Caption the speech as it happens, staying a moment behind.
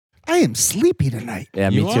am sleepy tonight. Yeah,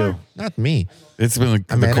 You me too. are? Not me. It's been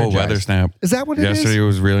like I'm the cold weather energized. snap. Is that what it is? Yesterday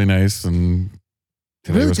was really nice, and It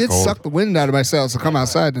today really was did cold. suck the wind out of my sails to come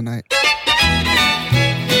outside tonight.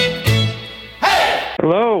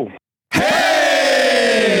 Hello.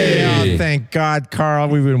 Hey! Oh, thank God, Carl.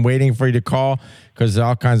 We've been waiting for you to call because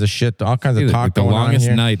all kinds of shit, all kinds of Dude, talk like the going on longest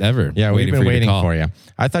here. night ever. Yeah, we've been waiting for you.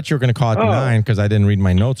 I thought you were going to call at 9 because I didn't read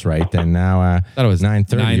my notes right. And now I thought it was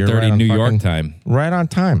 9:30. You're 9:30 right on New fucking- York time. Right on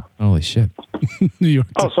time. Holy shit. New York.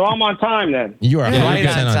 Oh, so I'm on time then. You are Right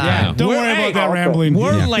 100% on on time. time. Don't worry about that rambling.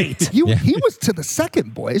 We're late. He was to the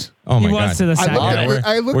second, boys. Oh, my He God. was to the I second. looked, Yeah, at,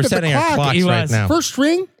 I looked we're at the setting our clock. clocks He right was. now. First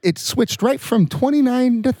ring, it switched right from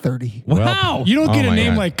 29 to 30. Wow. You don't get Oh a my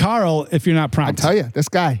name God. like Carl if you're not I prompt. tell you, this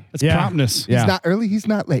guy, That's Yeah. promptness. he's not early, he's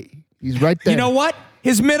not late. He's right there. You know what?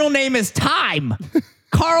 His middle name is Time.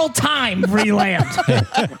 Carl Time Vreeland.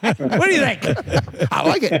 What do you think? I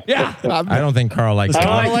like it. Yeah. I don't think Carl likes it.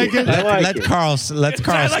 I like it. I like Let it. Carl Sounds speak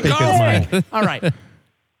his Carl's mind. right. All right.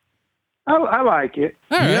 I like it.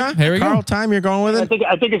 All right. Yeah, Here we Carl, go. time you're going with I it.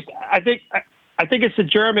 think it's the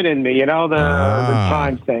German in me, the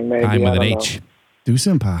time thing. Maybe Time with I an don't know. H. Do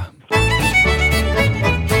simpa.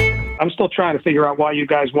 I'm still trying to figure out why you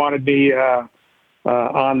guys wanted me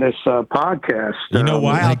on this podcast. You know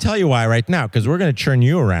why? I'll tell you why right now, because we're going to churn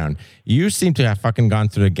you around. You seem to have fucking gone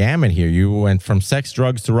through the gamut here. You went from sex,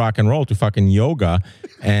 drugs to rock and roll to fucking yoga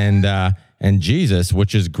and Jesus,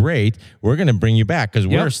 which is great. We're going to bring you back because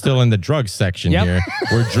we're still in the drugs section Yep. here.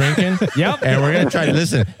 We're drinking. Yep. And we're going to try to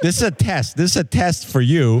listen. This is a test. This is a test for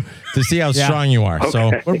you to see how strong you are. So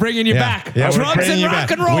We're bringing you back. Yeah, we're Drugs bringing and you rock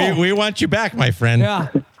back. and roll. We want you back, my friend. Yeah.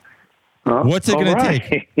 What's it going to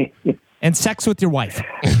take? And sex with your wife.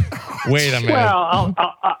 Wait a minute. Well,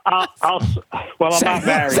 I'm not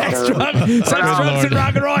married. Sex, sir. drugs, Lord. and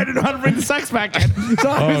rock and roll. I didn't know how to bring the sex back in. So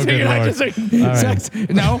I was good thinking I Lord. just say sex.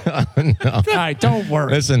 No? No. All right, don't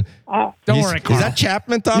worry. Listen. Don't worry, Is Carl. that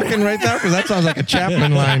Chapman talking right now? Because that sounds like a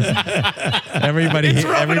Chapman line. Everybody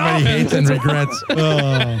hates and regrets.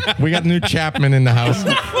 We got new Chapman in the house.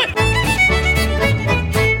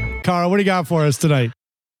 Carl, what do you got for us tonight?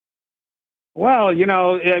 Well,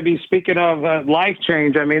 I mean, speaking of life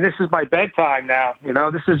change, I mean, this is my bedtime now.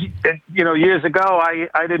 This is, years ago,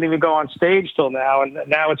 I didn't even go on stage till now, and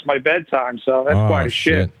now it's my bedtime. So that's Oh, quite a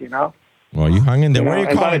shit. Well, you hung in there. Where are you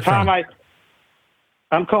And by calling the time from?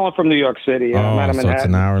 I'm calling from New York City. I'm out of So it's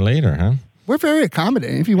Manhattan. an hour later, huh? We're very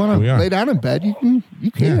accommodating. If you want We to are. lay down in bed,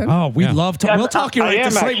 you can. Oh, we love to. Yeah, We'll talk you I right to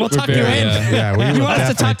am sleep. We'll actually. tuck you in. Yeah, we You will want us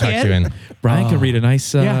to definitely tuck tuck you you in? in. Brian could read a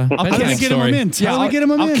nice Yeah. How bedtime can I get him a story. mint? How do I get him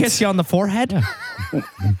a I'll mint? kiss you on the forehead.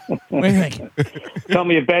 What do you think? Tell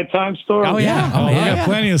me a bedtime story. Oh, yeah. Oh, we got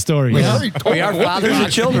plenty of stories. We are fathers of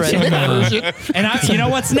children. And you know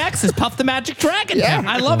what's next is Puff the Magic Dragon. Yeah.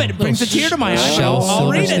 I love it. It brings a tear to my eye. Shel I'll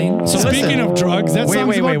read it. Silverstein. So Speaking listen. of drugs, that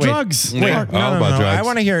sounds about wait. drugs. Wait, Yeah, all about drugs. I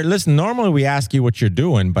want to hear. Listen, normally we ask you what you're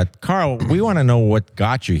doing, but Carl, we want to know what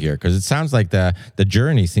got you here because it sounds like the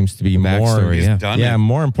journey seems to be more, backstory, yeah. Done it.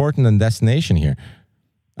 more important than destination here,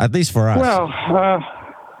 at least for us.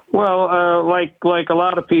 Well, like a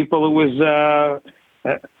lot of people, it was.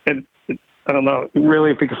 I don't know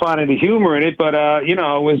really if you can find any humor in it, but it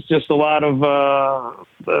was just a lot of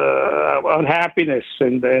unhappiness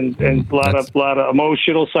and a lot of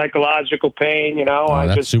emotional, psychological pain. Oh,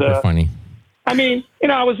 that's super funny. I mean,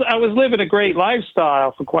 I was living a great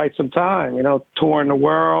lifestyle for quite some time, touring the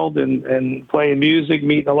world and playing music,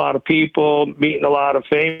 meeting a lot of people, meeting a lot of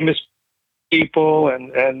famous people,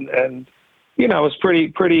 and it was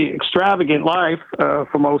pretty extravagant life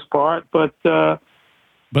for most part, but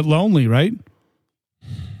lonely, right?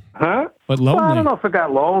 huh? But Well, I lonely. don't know if it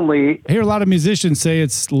got lonely. I hear a lot of musicians say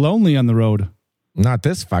it's lonely on the road. Not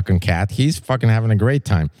this fucking cat. He's fucking having a great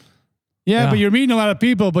time. Yeah, but you're meeting a lot of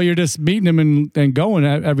people, but you're just meeting them and going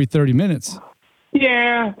every 30 minutes.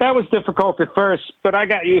 Yeah, that was difficult at first, but I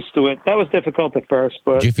got used to it. That was difficult at first,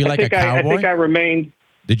 but Did you feel like a I cowboy? think I remained.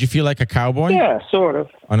 Did you feel like a cowboy? Yeah, sort of.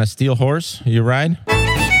 On a steel horse, you ride?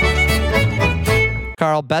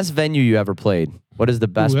 Carl, best venue you ever played? What is the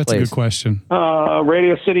best Ooh, that's place? a good question.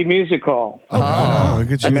 Radio City Music Hall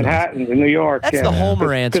Look at in you. Manhattan, in New York. That's the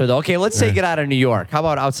Homer answer, though. Okay, let's say get out of New York. How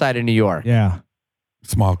about outside of New York? Yeah.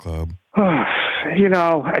 Small club.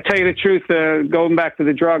 I tell you the truth, going back to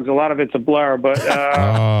the drugs, a lot of it's a blur, but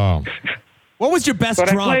Oh. What was your best but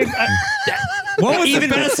I drug? played. What was Even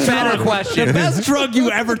the best better drug? question. The best drug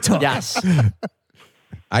you ever took? Yes.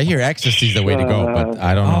 I hear ecstasy's the way to go, but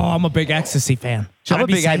I don't Oh, know. I'm a big ecstasy fan. Should I'm I a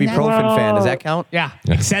be big saying that? ibuprofen fan. Does that count? Yeah.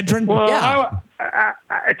 Excedrin? Well, Yeah.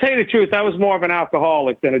 I tell you the truth, I was more of an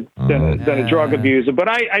alcoholic than a drug abuser. But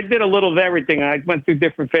I did a little of everything. I went through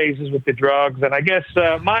different phases with the drugs, and I guess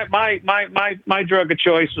my drug of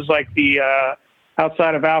choice was like the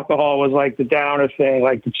outside of alcohol was like the downer thing,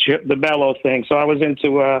 like the mellow thing. So I was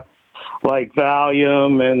into like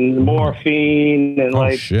Valium and morphine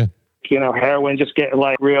and shit. Heroin, just getting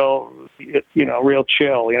like real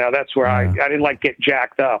chill. That's where I didn't like get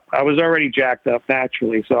jacked up. I was already jacked up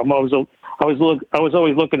naturally, so I was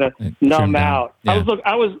always looking to numb out. Yeah.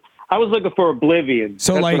 I was looking for oblivion.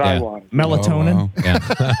 So That's like what I wanted. melatonin. Oh,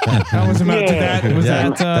 wow. How was about to Yeah. that? Was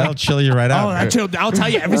that? That'll chill you right out. Oh, that chilled. I'll tell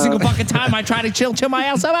you, every single fucking time I try to chill my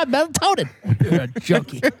ass, I'm melatonin. You're a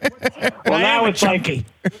junkie. Well, I now am a it's junkie.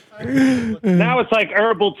 Now it's like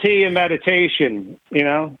herbal tea and meditation.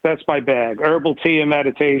 That's my bag. Herbal tea and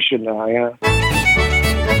meditation now. Yeah.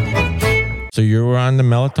 So you were on the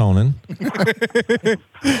melatonin.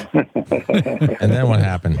 And then what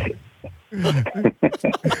happened?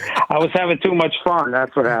 I was having too much fun.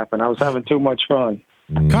 That's what happened. I was having too much fun.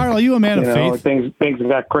 Carl, are you a man of faith? Things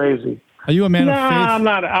got crazy. Are you a man No, of faith?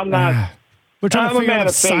 I'm not. We're trying I'm to a figure man out if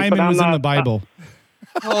of faith, but Simon I'm was in not- the Bible.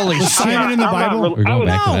 Holy Was shit. Simon in the Bible? We're going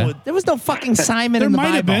back to No, that. there was no fucking Simon There in the might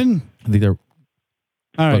Bible. have been. I think they're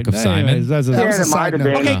All right. Book of Simon? anyways, that's a, That was a there side might have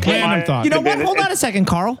note. been. Okay, Random thought. you know what? Hold on a second,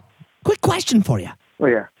 Carl. Quick question for you. Oh,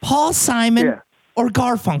 yeah. Paul Simon Yeah. or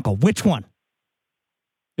Garfunkel? Which one?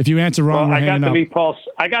 If you answer wrong, Well, we're I got hanging to up. meet Paul.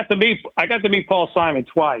 I got to meet Paul Simon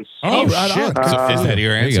twice. Oh, shit. So is that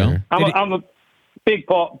your there you go. answer? I'm a big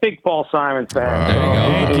Paul Simon fan.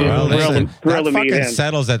 There you go. Well, listen, Thrilled that to meet fucking him.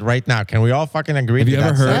 settles it right now. Can we all fucking agree? Have you that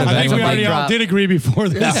ever heard that's of I it? think we Mic already all drop. did agree before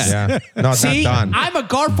this. Yeah. No, it's See, not done. I'm a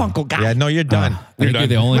Garfunkel guy. Yeah, no, you're done. I think you're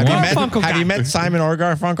the only Have you one. met- Garfunkel Have guy. you met Simon or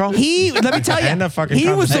Garfunkel? Let me tell End you, of fucking he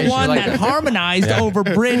was the conversation. one Like that that. harmonized over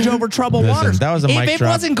Bridge Over Troubled Listen, Waters. that was a if mic it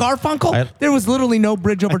drop. wasn't Garfunkel, I- there was literally no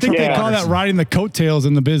Bridge Over I think Troubled they call Waters. that riding the coattails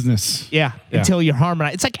in the business. Yeah, until you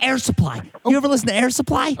harmonize. It's like Air Supply. You ever listen to Air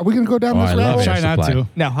Supply? Are we going to go down Oh, this I love rabbit it. hole? Try not Supply. to.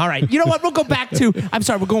 No, all right. You know what? We'll go back to. I'm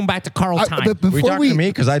sorry. We're going back to Carl Time. But We before talk to me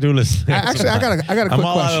because I do listen. Actually, I got a quick I'm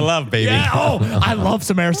all out question. of love, baby. yeah. Oh, I love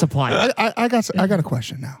some Air Supply. I got a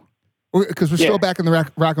question now, because we're still back in the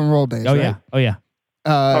rock and roll days. Oh right? yeah. Oh yeah.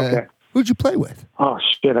 Okay. Who'd you play with? Oh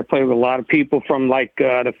shit! I played with a lot of people from like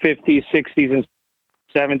the 50s, 60s, and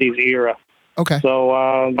 70s era. Okay. So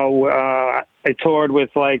I toured with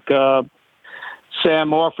like Sam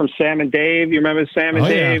Moore from Sam and Dave. You remember Sam and Oh,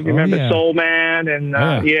 yeah. Dave? You Oh, remember yeah. Soul Man? And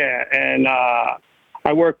and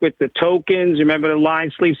I worked with the Tokens. You remember the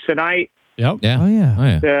Line Sleeps Tonight? Yep. Yeah. Oh yeah. Oh,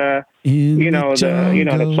 yeah. The In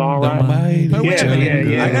the song, right? But wait a Yeah, minute.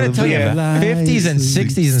 yeah, yeah. I gotta tell you, Yeah. 50s and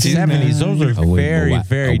 60s and 70s, those are very,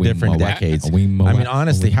 very different decades. I mean,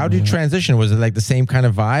 honestly, how did you transition? Was it like the same kind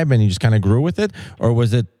of vibe and you just kind of grew with it? Or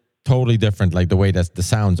was it totally different, like the way that the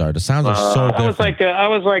sounds are? The sounds are so I was different.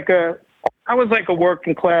 I was like a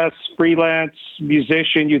working class freelance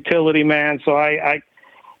musician, utility man. So I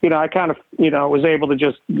kind of, was able to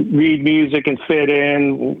just read music and fit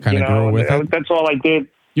in. Kinda grew with it? That's all I did.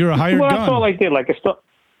 You're a hired Well, gun. that's all I did. Like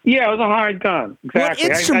yeah, I was a hired gun. Exactly.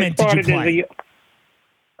 instrument did you play?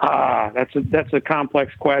 That's a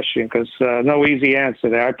complex question because no easy answer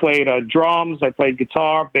there. I played drums, I played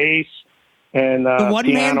guitar, bass, and The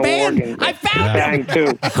one-man piano, band. organ. I found Sang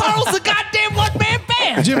too. Carl's the goddamn one-man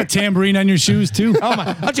band. Did you have a tambourine on your shoes too? Oh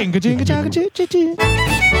my!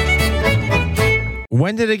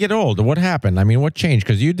 When did it get old? What happened? I mean, what changed?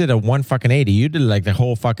 Because you did a 180. You did like the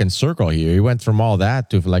whole fucking circle here. You went from all that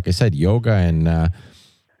to, like I said, yoga and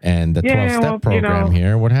the 12-step program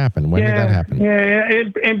here. What happened? When did that happen? Yeah.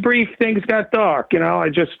 In brief, things got dark. I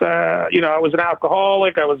just, I was an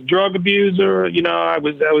alcoholic. I was a drug abuser. I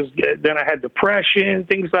was. Then I had depression.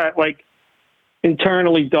 Things that like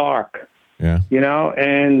internally dark. Yeah.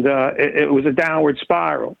 And it was a downward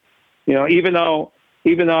spiral. Even though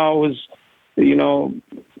I was,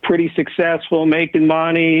 pretty successful, making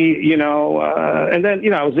money, and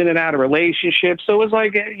then, I was in and out of relationships. So it was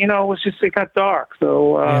like, it got dark.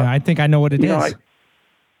 So, Yeah, I think I know what it is.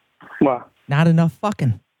 Well, Not enough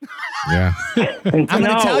fucking. Yeah. I'm going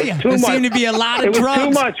to tell you, there seemed to be a lot of It was too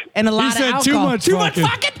drugs much. and a lot said of too alcohol. much Too much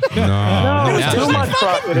fucking. fucking? No. it was Yeah. too much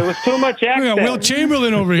fucking. It was too much We got access. Will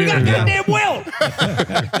Chamberlain over You got here. goddamn Will.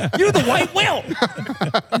 You're the white Will.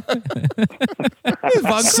 It's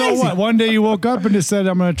fucking So crazy. what? One day you woke up and just said,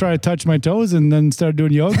 "I'm going to try to touch my toes," and then started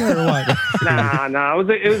doing yoga, or what? Nah.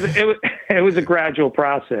 It was a gradual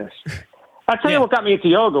process. I'll tell you what got me into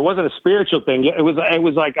yoga. It wasn't a spiritual thing. It was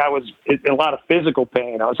like I was in a lot of physical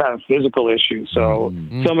pain. I was having physical issues. So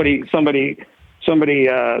somebody somebody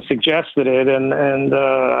suggested it, and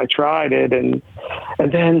I tried it, and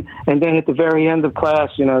then at the very end of class,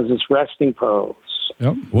 there's this resting pose.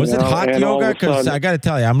 Yep. Was it You know, hot and all yoga? of a Because sudden- I got to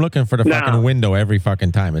tell you, I'm looking for the No. fucking window every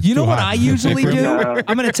fucking time. It's You know too what hot. I usually do? room?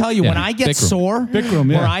 I'm going to tell you, when Yeah, I get thick room. sore,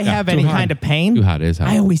 Bikram, yeah. where I have any too hot. kind of pain, Too hot, it is hot.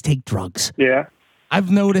 I always take drugs. Yeah. I've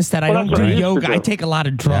noticed that I Well, don't that's do what I used to yoga. do. I take a lot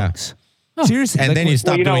of drugs. Seriously. And like then you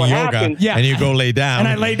stop you know doing what yoga, happens? Yeah. and you go lay down. And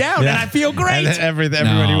I lay down, and I feel great. And then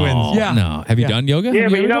everybody wins. Yeah. No. Have you done yoga? Yeah,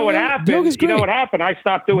 Have but you ever know what done yoga? happened? Yoga's You know great. what happened? I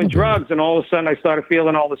stopped doing drugs, and all of a sudden I started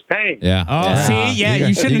feeling all this pain. Yeah. Oh, Yeah. see? Yeah, You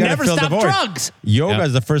you, got- should you have gotta never fill the stopped void. drugs. Yoga Yeah.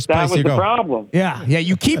 is the first That place was you the go. problem. Yeah,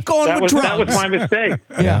 you keep going That with was drugs. my mistake.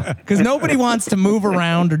 Yeah, because nobody wants to move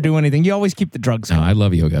around or do anything. You always keep the drugs No, going. I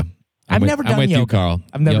love yoga. I've never done I'm with you, yoga. Carl.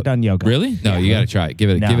 I've never done yoga. Really? No, you got to try it. Give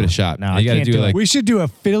it No. a shot. No, I you got to can't do do it. like We should do a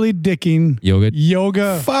Philly Dicking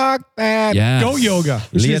yoga. Fuck that. Yes. Go yoga.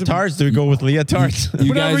 We should- Leotards? Do we go with leotards? You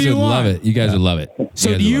Whatever guys you would love want. it. You guys would love it. So guys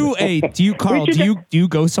do would you, love it. Carl? Do you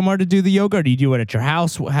go somewhere to do the yoga, or do you do it at your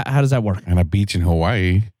house? How does that work? On a beach in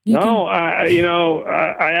Hawaii. No,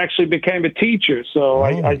 I actually became a teacher, so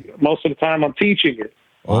I most of the time I'm teaching it.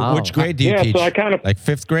 Oh, which grade do you Yeah, teach? so I kind of- like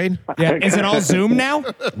 5th grade? Yeah, is it all Zoom now?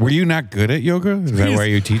 Were you not good at yoga? Is that why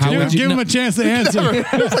you teach How it? would now? you Give him a chance to answer.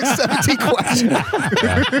 There's like 17 questions.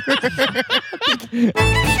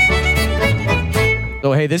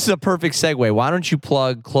 So, hey, this is a perfect segue. Why don't you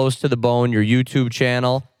plug Close to the Bone, your YouTube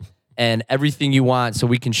channel, and everything you want so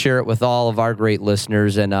we can share it with all of our great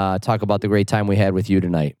listeners and talk about the great time we had with you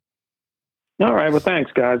tonight. All right. Well,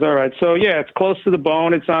 thanks, guys. All right. So, yeah, it's Close to the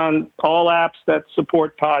Bone. It's on all apps that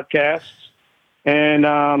support podcasts. And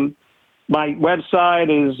my website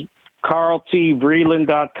is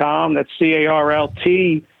carltvreeland.com. That's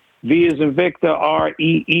CARLT, V as in Victor,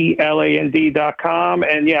 REELAND.com.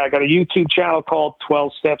 And, yeah, I got a YouTube channel called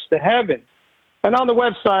 12 Steps to Heaven. And on the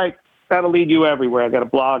website, that'll lead you everywhere. I got a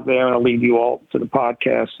blog there, and I'll lead you all to the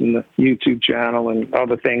podcast and the YouTube channel and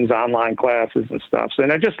other things, online classes and stuff. So,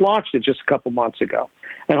 and I just launched it just a couple months ago,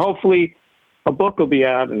 and hopefully a book will be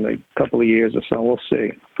out in a couple of years or so. We'll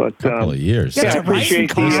see. But Couple of years. Yeah, I it's a writing, appreciate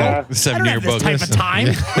the. Carl. I don't 7-year have this book. type of time.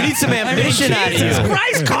 We need some ambition out of Jesus you.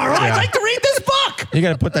 Christ, Carl! I'd like to read this book. You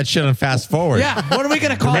got to put that shit on fast forward. Yeah, what are we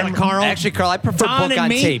gonna call it, Carl? Actually, Carl, I prefer Don book and on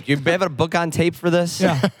me? tape. You have a book on tape for this?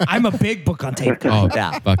 yeah, I'm a big book on tape. Oh,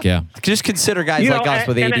 Yeah. fuck yeah. Just consider guys like us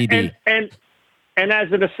with ADD. And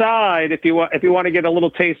as an aside, if you want to get a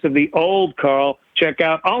little taste of the old Carl, check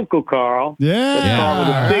out Uncle Carl. Yeah. Carl with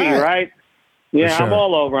a C, right? Yeah, sure. I'm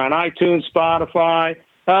all over on iTunes, Spotify.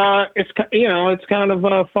 It's kind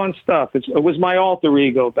of fun stuff. It was my alter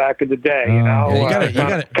ego back in the day. Yeah, you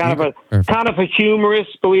gotta- kind of a humorous,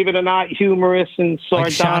 believe it or not, humorous and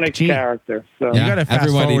Like Shock sardonic G. character. So. You gotta fast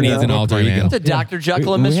Everybody forward needs that an book alter right ego. now. It's a Dr.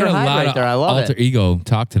 Jekyll and We Mr. had a Hyde lot right of there. I love alter it. ego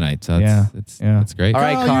talk tonight. So Yeah. that's great. All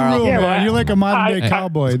right, Oh, Carl. you rule, Yeah, man. well, You're like a modern day I-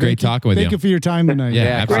 cowboy. it's great talking with Thank you. you for your time tonight.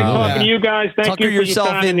 Yeah, Great absolutely. talking to you guys. Thank Tucker you for yourself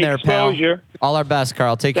your time in and the there, pal. exposure. All our best,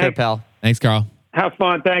 Carl. Take care, Thank- pal. Thanks, Carl. Have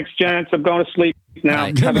fun. Thanks, gents. I'm going to sleep now. All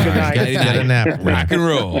right. Have a good All right, night. guys. Get a nap. Rock and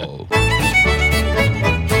roll.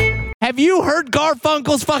 Have you heard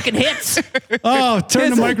Garfunkel's fucking hits? Oh, turn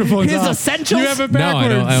His- the microphones his off. essentials? You have it No,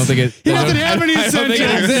 backwards. I don't think it. He doesn't have any I don't think it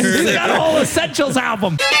essentials. exists. He's got a whole Essentials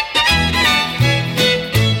album.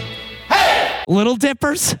 Little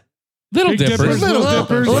Dippers? Little Big Dippers. Dippers, Little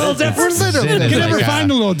Dippers. Little Dippers? Zit You is can never like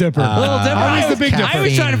find a Little Dipper. Little Dipper. Always the Big I Dipper.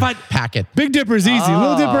 was trying to find. packet. Big Dipper's easy.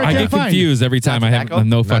 Little Dipper I I can't get find. confused every time. I have tobacco?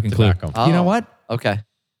 no Not fucking clue. tobacco. You know what? Okay.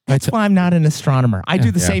 That's why I'm not an astronomer. I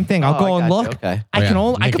do the Yeah. same thing. I'll Oh, go I and got you. look. Okay. I can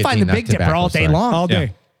Oh, yeah. I can find the Nicotine, Big not Dipper all tobacco, day sorry. long. All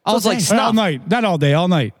day. I was like All snuff night. Not all day. All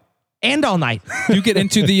night. and all night. You get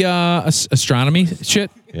into the astronomy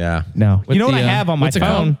shit? Yeah. No, With you know what the, I have on my what's it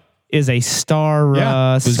called? phone is a star.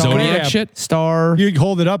 Yeah. The star, Zodiac shit? Star You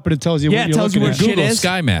hold it up, but it tells you Yeah, what it you're tells you looking what at. shit Google is?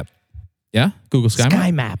 Sky Map. Yeah? Google Sky Map?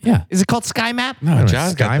 Sky Map. Yeah. Is it called Sky Map? No,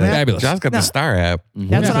 John's got Sky the, Map? Fabulous. John's got No. the Star app.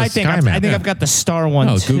 That's what I think. Sky I Map. think I've got the Star one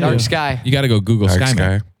No, too. Google. Dark Sky. You got to go Google Dark Sky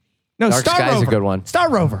Map. Sky. No, Dark Star Sky's a Rover. good one. Star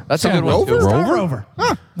Rover. That's a good one, too. Star Rover.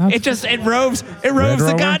 It roves the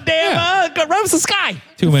Rover? goddamn roves the sky.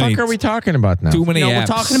 Too What the many. fuck are we talking about now? Too many You know apps.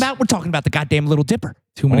 what we're talking about the goddamn Little Dipper.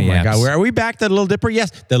 Too Oh many my apps. God. Are we back to the Little Dipper?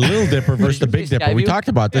 Yes. The Little Dipper versus the Big say Dipper. We Skyview? talked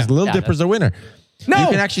about this. Yeah. Little Yeah, Dipper's the winner. No. You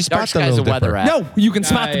can actually spot Dark the Sky's Little a weather Dipper. app. No, you can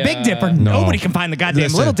spot the Big Dipper. No. Nobody can find the goddamn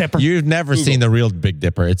Listen, Little Dipper. You've never seen the real Big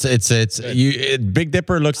Dipper. Big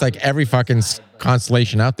Dipper looks like every fucking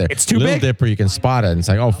constellation out there. It's too Little big. Dipper, you can spot it. And it's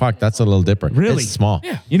like, oh fuck, that's a Little Dipper. Really? It's small.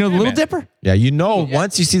 You know the Little Dipper? Yeah, you know,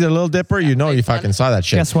 once you see the Little Dipper, you know you fucking saw that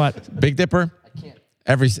shit. Guess what? Big Dipper.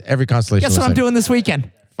 Every constellation. Guess what looks I'm like- doing this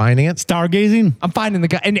weekend? Finding it. Stargazing. I'm finding the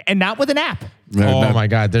guy, and not with an app. Oh my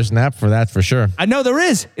God, there's an app for that for sure. I know there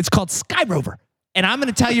is. It's called Sky Rover. And I'm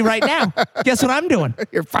going to tell you right now, guess what I'm doing?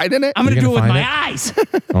 You're fighting it? I'm going to You do it with gonna my find eyes.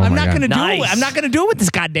 Oh I'm my not God. going to do Nice. it. I'm not going to do it with this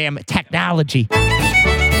goddamn technology.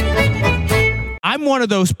 I'm one of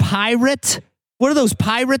those pirate. What are those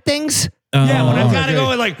pirate things? Yeah, when I gotta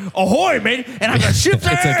go like ahoy, mate, and I'm gonna shoot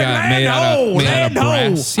there. It's like made out of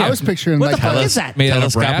brass. I was picturing What like the fuck is that? Made out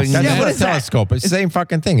of brass. That's Yeah, not what a is that? telescope. It's the same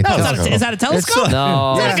fucking thing. It's No, a telescope. is that a telescope?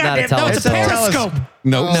 No, Is that it's not a goddamn- no, it's a telescope. periscope.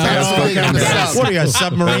 No, Sounds big in the south. What are you, a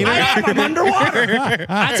submarine? I am. I'm underwater.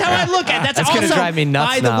 That's how I look at. That's gonna also, drive me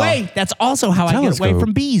nuts by the now. way, that's also how I get away Telescope.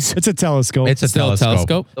 from bees. It's a telescope. It's a Still a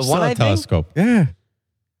telescope. telescope? The Still a one-eyed thing? telescope. Yeah.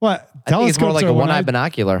 what? I think it's more like Telescopes a are one-eyed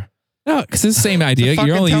binocular. No, because it's the same idea. fucking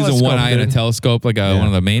You're only using one telescope, eye and a dude. telescope, like one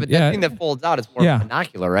of the main. But that thing that folds out is more Yeah. of a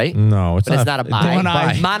binocular, right? No, it's But it's not. not a bi.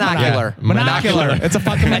 One-eyed. Monocular. Yeah. Monocular. It's a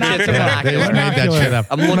fucking That's just a monocular. They just monocular. made that shit up.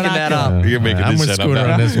 I'm looking that up. You're making I'm this with shit up Scooter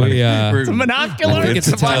now. on this one. We, It's a monocular. I think it's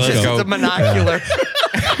a telescope. It's a monocular.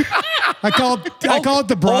 I call it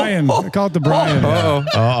the Brian. I call it the Brian.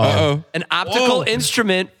 Uh-oh. An optical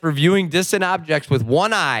instrument for viewing distant objects with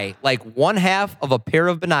one eye, like one half of a pair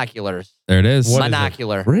of binoculars. There it is. What is it?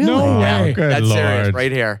 Monocular. Really? No way. Good That's serious, Lord.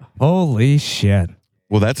 right here. Holy shit.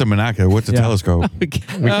 Well, that's a monocular. What's a telescope? We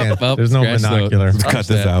can't. Well, There's no scratch binocular. those. Cut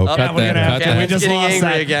this out. Oh, Cut We're that. gonna have Cut to. We that. just Getting lost angry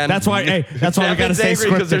that. again. That's why. Hey, that's why we gotta Kevin's stay angry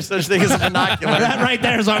because scripted. there's such thing as a binocular. That right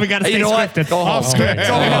there is why we gotta Hey, stay you know what? scripted. Go home. Off script.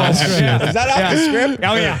 Go home. Is that off the script?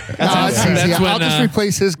 Oh yeah. No, it's easy. That's I'll when, just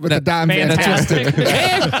replace his with the Dime Fantastic.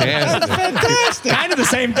 Fantastic. Kind of the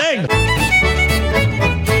same thing.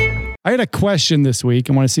 I had a question this week.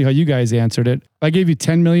 I want to see how you guys answered it. I gave you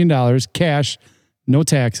 $10 million cash, no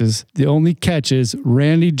taxes. The only catch is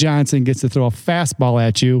Randy Johnson gets to throw a fastball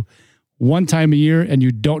at you one time a year, and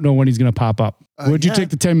you don't know when he's going to pop up. Would you yeah. take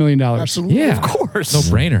the $10 million? Absolutely. Yeah, Of course. no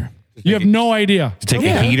brainer. You have no idea. Take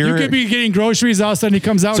a heater. You could be getting groceries, all of a sudden he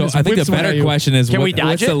comes out So and just I think whips the one at better you. question is, Can we dodge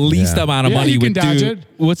what's it? the least Yeah. amount of Yeah, money you you can would dodge do? it.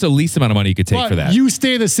 What's the least amount of money you could take But for that? you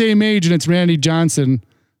stay the same age, and it's Randy Johnson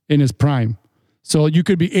in his prime. So you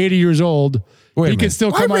could be 80 years old. Wait a he minute. could still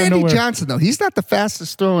Why come out of Randy nowhere. Johnson, though? He's not the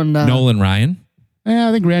fastest throwing. Nolan Ryan, Yeah,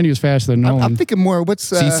 I think Randy was faster than Nolan. I'm thinking more. What's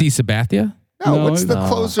CC Sabathia, what's the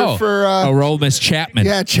closer for? Roll Miss Chapman.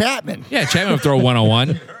 Yeah, Chapman. Yeah, Chapman would throw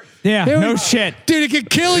 101. Yeah. No shit. Dude, it could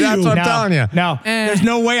kill you. That's what I'm No, telling you. no, there's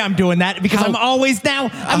no way I'm doing that because I'm always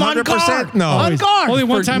now. I'm on 100% guard. no. On guard. Only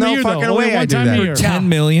one time no a year, though. fucking Only way I one do time that. a year. 10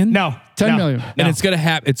 million. No. 10 million. And it's gonna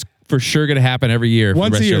happen. It's for sure gonna happen every year. For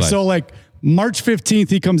Once the a rest year. Of your So life. like March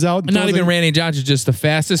 15th, he comes out. and Not throws even it. Randy Johnson, just the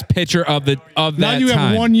fastest pitcher of Now that you time.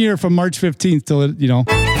 have 1 year from March 15th till it,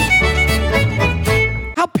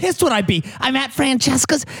 How pissed would I be? I'm at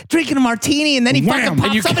Francesca's drinking a martini, and then he Wham! fucking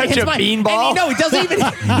And you pops up and catch hits a my. beanball? And no,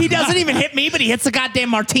 he doesn't even hit me, but he hits the goddamn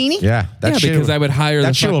martini. Yeah, that Yeah, shit because I would hire that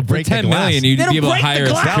the shit will for break the 10 glass. million. You'd They don't be able to break the hire a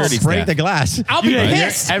glass. security break staff. the glass. I'll be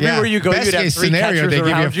pissed. Everywhere you go, Best you'd have case 3 scenario, catchers they give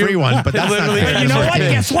you a around free one, but that's not Literally. fair. And you know what?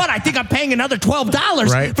 Okay. Guess what? I think I'm paying another $12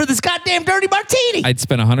 Right. for this goddamn dirty martini. I'd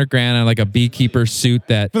spend $100,000 on like a beekeeper suit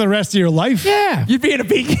that. for the rest of your life. Yeah, You'd be in a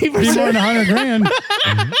beekeeper. Be more than $100,000.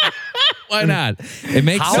 why not? It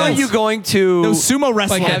makes How sense. are you going to Those sumo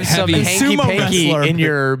wrestlers. Like have some heavy- sumo hanky-panky wrestler. in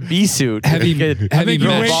your bee suit? Heavy- That could heavy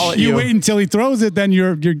throw a mesh. ball at You wait until he throws it, then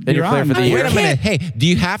you're you're clear on. for the year. Wait a minute. Hey, do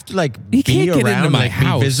you have to like He be can't get into around, my like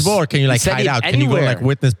house. be visible, or can you like said hide out? Can you go anywhere. like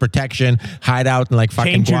witness protection, hide out in like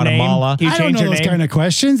fucking Change your name. Guatemala? You I don't change know your those name. kind of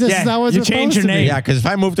questions. This Yeah, is how it's you change supposed your to be. name. Yeah, because if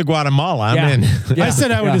I move to Guatemala, I'm Yeah. in. I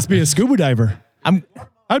said I would just be a scuba diver.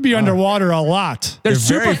 I'd be underwater a lot. They're They're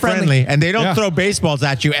super very friendly, and they don't Yeah. throw baseballs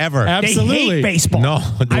at you ever. They Absolutely. hate baseball. No, they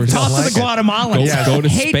I've don't talked to like the it. Guatemalans. Go to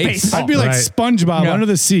Hate space. baseball. I'd be like Right. SpongeBob Yeah. under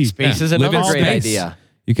the sea. Space is live in another great space. idea.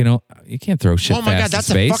 You can't throw shit Oh my fast God, that's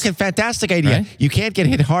in space. a fucking fantastic idea. Right? You can't get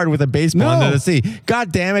hit hard with a baseball No. under the sea.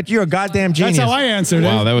 God damn it, you're a goddamn genius. That's how I answered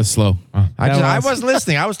Wow, it. that was slow. I was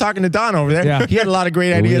listening. I was talking to Don over there. Yeah. He had a lot of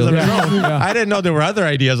great ideas on his Yeah. own. Yeah. I didn't know there were other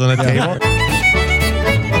ideas on the table.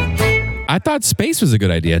 I thought space was a good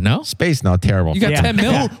idea. No, Space, no, terrible. you got Yeah. 10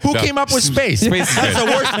 mil. Who came up with space? Space is That's good.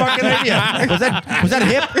 the worst fucking idea. Was that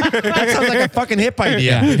hip? That sounds like a fucking hip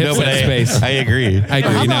idea. Yeah, No, but space. I agree. I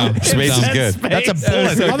agree. No, Space is good. That's a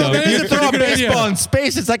bullet. Although that is You a throw a pretty good idea. baseball in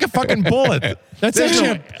space, it's like a fucking bullet. That's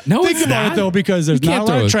actually. No, think it's about not. it though, because there's You not can't a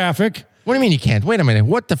lot throw of it. traffic. What do you mean you can't? Wait a minute.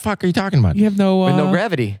 What the fuck are you talking about? You have no. With no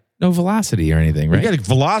gravity. no velocity or anything, right? You got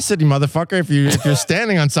velocity, motherfucker. If you're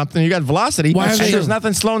standing on something, you got velocity. Why are they- There's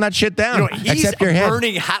nothing slowing that shit down He's except your a head.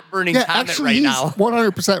 burning Yeah, comment actually, right he's now.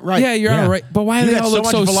 100% right. yeah, you're Yeah. all right. But why do You they got all so look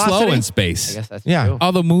much so slow velocity. in I space? guess that's Yeah. true.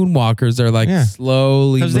 All the moonwalkers are like Yeah.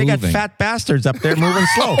 slowly Because moving. they got fat bastards up there moving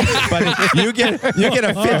slow. But you get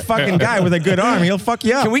a fit fucking guy with a good arm, he'll fuck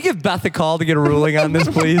you up. Can we give Beth a call to get a ruling on this,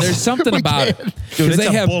 please? There's something about it. Dude, Because it's they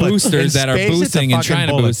a have bullet. boosters In that are space, it's a boosting and fucking trying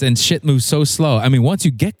to bullet. boost, and shit moves so slow. I mean, once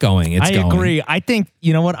you get going, it's I going. agree. I think,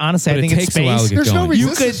 you know what? Honestly, But I think it in takes a while to space, get There's no going.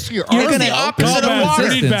 resistance to your You're arm. the opposite No, of water.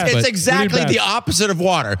 we need Beth. It's We need exactly Beth. the opposite of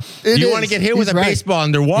water. It You is. want to get hit with He's a right. baseball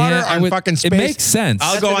underwater Yeah, I on would- fucking it space? makes sense.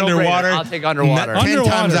 I'll That's go a no-brainer. underwater. I'll take underwater. 10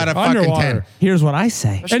 times out of fucking 10. Underwater. here's what I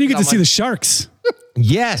say. And you get to see the sharks.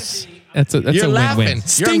 Yes. That's You're a laughing. win-win.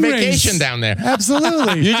 You're on Stingrays. vacation down there.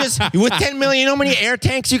 Absolutely. You just, with 10 million, you know how many air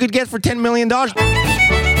tanks you could get for $10 million?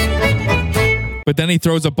 But then he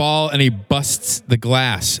throws a ball and he busts the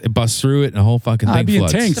glass. It busts through it, and the whole fucking I'd thing be in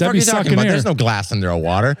floods. tanks. What I'd are be you talking sucking about? air. There's no glass under the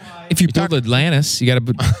water. If you build Atlantis, you got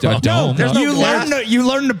to a dome. there's no You glass.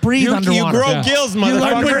 learn to breathe You underwater. grow Yeah. gills, You learn to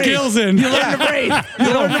motherfucker. put gills in. You learn to breathe.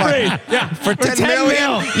 You learn to breathe. Yeah. For 10 10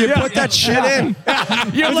 million, mil. you Yeah. put that shit in.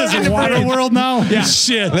 You're What is learning this, to water breathe. world now? Yeah.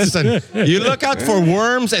 Shit. Listen, you look out for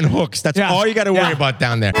worms and hooks. That's Yeah. all you got to worry Yeah. about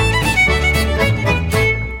down there.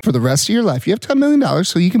 For the rest of your life, you have $10 million,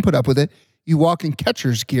 so you can put up with it. You walk in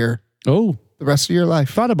catcher's gear Oh, the rest of your life.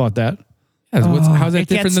 thought about that. How's that It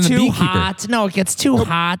different gets than the too beekeeper? hot. No, it gets too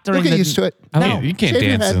hot during You'll get the. used to it. No, You can't Shave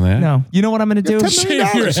your dance head. in that. no. You know what I'm going to do? $10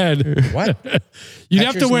 million. Shave your head. What? You'd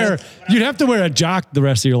have to wear. You'd have to wear a jock the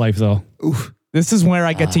rest of your life, though. This is where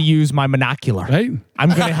I get to use my monocular. Right? I'm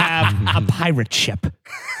going to have a pirate ship.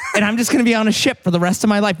 And I'm just going to be on a ship for the rest of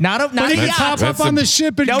my life. Not a But you can yacht. pop up on the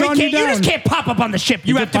ship and No, gun you you can't. You down. just can't pop up on the ship.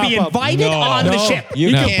 You have to be pop up. invited on the ship. You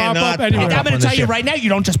You can cannot pop up pop anywhere. I'm up going on to the tell you ship. right now, you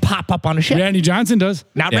don't just pop up on a ship. Randy Johnson does.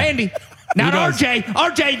 Not Yeah. Randy. Not does. RJ.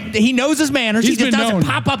 RJ, he knows his manners. He's he just been doesn't known.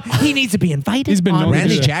 pop up. He needs to be invited. He's been on known to the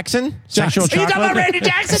Randy do ship. that. Jackson? Sexual Are you chocolate? talking about Randy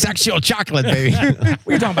Jackson? Sexual chocolate, baby. What are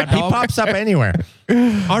you talking about, He dog? pops up anywhere.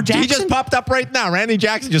 R. Jackson? He just popped up right now. Randy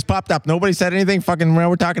Jackson just popped up. Nobody said anything. Fucking,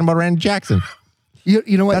 we're talking about Randy Jackson. You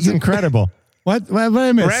know what? That's You- incredible. What did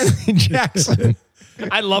I miss? Randy Jackson.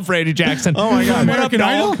 I love Randy Jackson. Oh my God. American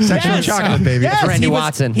Idol? Sexual Yes. chocolate, baby. Yes, Randy he was-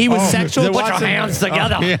 Watson. He was Oh, sexual. the Put your Watson. hands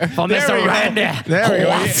together Oh, yeah. for There Mr. we go. Randy. There we go.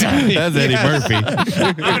 Watson. That's Eddie Murphy.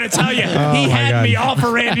 I'm going to tell you, he my had God. me all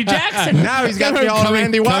for Randy Jackson. Now he's got me all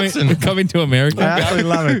Randy Watson. Coming to America. I absolutely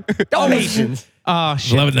love it. Donations. Oh,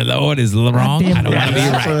 shit. Loving the Lord is wrong. I don't want to be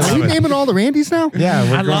right. Are we naming all the Randys now? Yeah,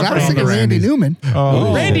 we're I love I was thinking Randy Newman.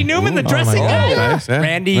 Oh. Randy Newman, the dressing my guy. Nice, yeah.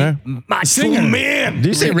 Randy, Yeah. Macho Man. Do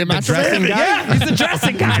you say the dressing guy? Yeah, he's the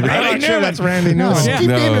dressing guy. I'm Randy not sure Newman. that's Randy Newman. Keep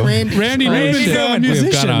No. naming Randy. Randy Newman's a We've gone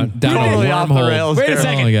musician. down Totally a off the wormhole. rails Wait a here.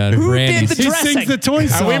 second. Oh my God. Who Randy's- did the He dressing? sings the toy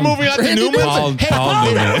song. Are we moving on to Randy Newman? Paul- Hey, Paul Paul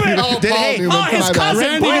Newman. Newman. Oh, Did, Paul hey, Newman. oh, his My bad. cousin.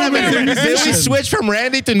 Randy Wait a Newman's a minute. Did we musician. switch from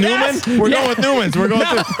Randy to Newman? We're going with Newman's. We're going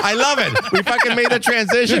to. I love it. We fucking made the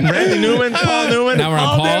transition. Randy Newman, Paul Newman. Now we're on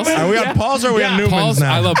Paul Paul's. Newman. Are we on Paul's or are we on Newman's Paul's.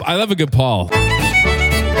 now? I love a good Paul.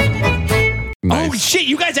 Oh, shit.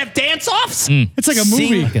 You guys have dance-offs? It's like a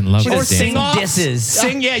movie. Fucking love Or this dance. sing-offs? disses.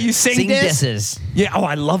 Sing, yeah, you sing, Sing this? disses. Yeah, oh,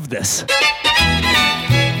 I love this.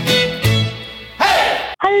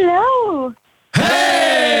 Hello.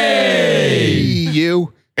 Hey,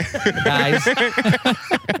 you. Guys.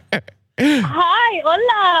 Hi.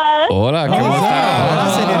 Hola. Hola, ¿cómo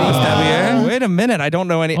está? ¿Está bien? Wait a minute. I don't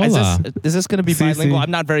know any. Hola. Is this going to be Sí, bilingual? sí.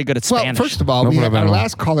 I'm not very good at Well, Spanish. first of all, No our problema.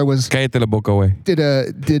 last caller was Cállate la boca, güey. did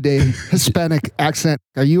a Hispanic accent.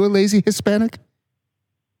 Are you a lazy Hispanic?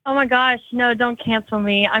 Oh my gosh. No, don't cancel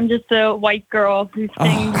me. I'm just a white girl who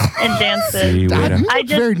sings and dances. Sí, God, güera. you I looked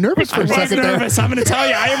just very nervous for a I was second there. nervous. I'm going to tell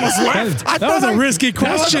you. I almost left. I That was a risky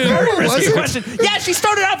question. That was a very Was risky it? question. Yeah, she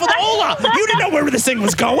started off with hola. You didn't know where this thing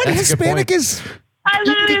was going. Hispanic is. I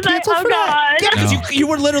literally was like, cancel oh for that. God. Yeah, because you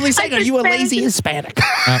were literally saying, I are you a think lazy Hispanic?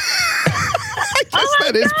 I guess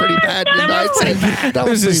that is pretty bad. That was pretty bad. That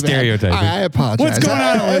was This is pretty bad. stereotyping. I apologize. What's going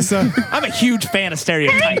on, Alyssa? I'm a huge fan of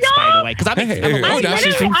stereotypes, by the way, because I'm a Oh, I, that's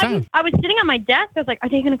just literally- I was sitting on my desk. I was like, are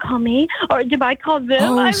they going to call me? Or did I call them?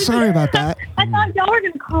 Oh, I was, sorry about that. I thought y'all were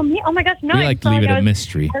going to call me. Oh my gosh, no. We I like to felt leave it I a was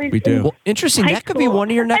mystery. very We do. Well, interesting. High That could be school. one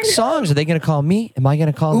of your next songs. Are they going to call me? Am I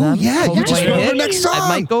going to call Oh, them? yeah, you just Hopefully wrote it our hit. next song. I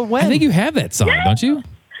might go win. I think you have that song, don't you?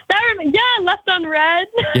 Yeah, Left on Red.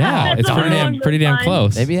 Yeah, it's That song pretty was damn fun.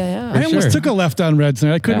 close. Maybe I am. I almost Sure. took a left on red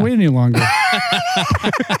tonight. I couldn't Yeah. wait any longer.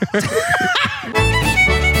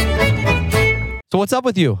 So what's up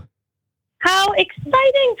with you? How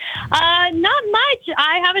exciting. Not much.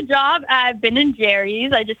 I have a job at Ben &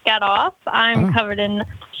 Jerry's. I just got off. I'm covered in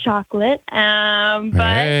chocolate. But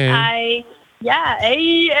Hey. Yeah,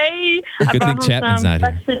 I Good brought thing home Chapman's some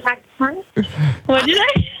not here. Dutch Attack Punch. What did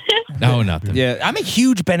I? No, nothing. Yeah, I'm a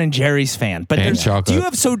huge Ben and Jerry's fan. But And there's- chocolate. do you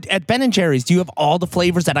have at Ben and Jerry's? Do you have all the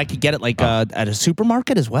flavors that I could get at at a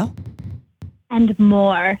supermarket as well? And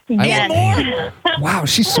more. Yes. Wow,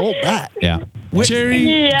 she sold that. Yeah. Cherry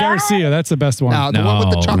Yeah. Garcia, that's the best one. Now, the one with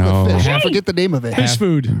the No, chocolate no. fish. I Hey. forget the name of it. Fish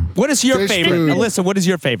food. What is your Fish favorite, food. Alyssa? What is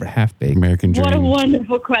your favorite? Half baked. American Dream. What a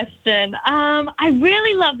wonderful question. I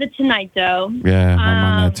really love the Tonight Dough. Yeah, I'm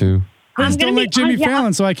on that too. I just don't like Jimmy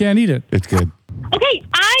Fallon, so I can't eat it. It's good. Okay,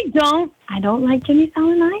 I don't like Jimmy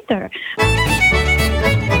Fallon either.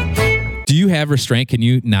 Do you have restraint? Can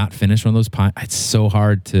you not finish one of those pies? It's so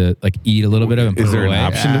hard to like eat a little bit of it and Is put there it an away.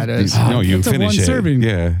 option? Yeah, it is. No, you It's a finish one it. serving.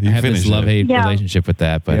 Yeah, you I have finish this it. love-hate Yeah. relationship with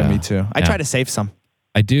that, but Me too. I yeah. try to save some.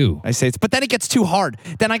 I do. I say it's, but then it gets too hard.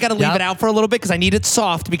 Then I got to leave Yep. it out for a little bit because I need it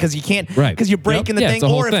soft because you can't, Right. because you're breaking Yep. Yeah, the it's thing.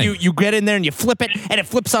 the whole Or if thing. you get in there and you flip it and it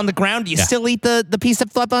flips on the ground, do you Yeah. still eat the piece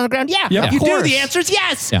that flipped on the ground? Yeah. Yep. If you Of do, course. the answer is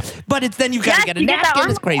yes. Yeah. But it's then you got to Yes, get a you get that napkin. arm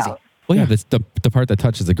It's crazy. out. Well, yeah, the part that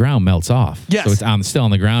touches the ground melts off. Yes. So it's still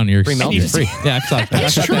on the ground. You're Pre-melted. free. Yeah, I thought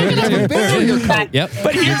That's true. You can have a bear in your coat. Yep.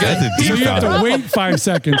 But here's So you have to wait 5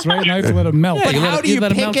 seconds, right? And I have to let it melt. But you let how it- do you you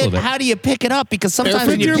let it pick melt a it? little bit. How do you pick it up? Because sometimes when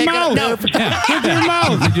with you your pick mouth. it up, Yeah. With your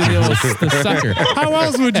mouth. You do the sucker. How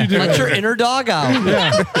else would you do Let your it? inner dog out.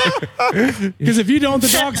 Because if you don't, the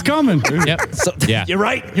dog's coming. Yep. so, Yeah. you're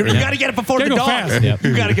right. You got to get it before Gotta the go dog. fast. Yep.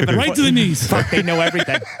 You got to get it Right to the knees. Fuck, they know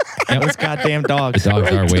everything. Those goddamn dogs. The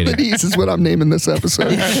dogs are The waiting. knees is what I'm naming this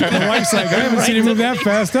episode. My wife's like, I haven't seen you move that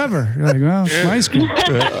fast ever. You're like, well, it's my screen.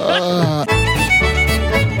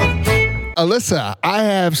 Alyssa, I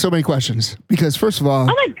have so many questions because, first of all,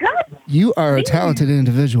 Oh my God. you are a talented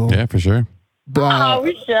individual. Yeah, for sure. Oh,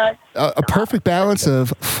 we should. A perfect balance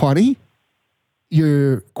of funny.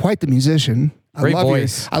 You're quite the musician. Great I love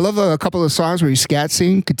voice. I love a couple of songs where you scat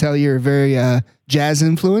sing. Could tell you're very jazz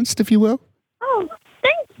influenced, if you will. Oh,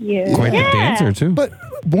 thank you. Quite yeah. the dancer too. But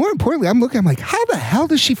more importantly, I'm like, how the hell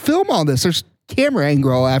does she film all this? There's camera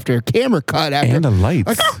angle after camera cut after. And the lights.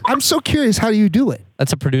 Like, I'm so curious. How do you do it?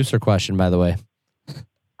 That's a producer question, by the way.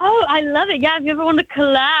 Oh, I love it. Yeah, if you ever want to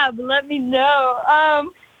collab, let me know.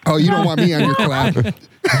 Oh, you don't want me on your collab.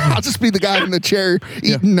 I'll just be the guy in the chair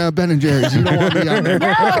eating Ben and Jerry's. You don't want me on there.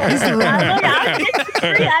 No,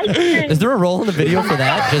 Is there a role in the video for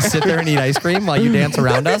that? Just sit there and eat ice cream while you dance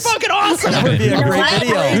around us? Fucking awesome. That would be a You know great what?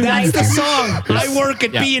 video. That's the song. I work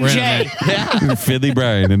at Yeah, B and we're in J, Fiddly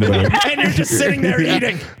Brian in the back. and you're just sitting there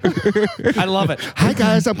eating. I love it. Hi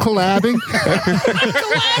guys, I'm collabing.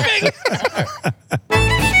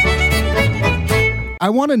 I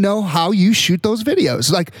want to know how you shoot those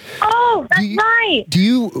videos. Like, Oh, that's you- right. do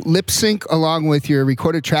you lip sync along with your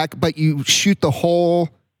recorded track, but you shoot the whole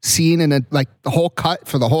scene and like the whole cut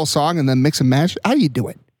for the whole song and then mix and match? How do you do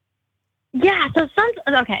it? Yeah.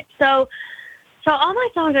 So all my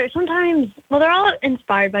songs are sometimes, well, they're all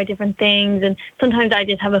inspired by different things, and sometimes I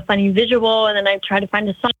just have a funny visual, and then I try to find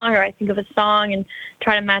a song, or I think of a song and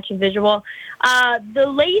try to match a visual. The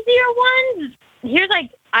lazier ones,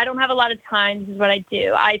 I don't have a lot of time. This is what I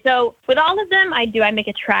do. So with all of them, I make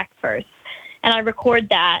a track first, and I record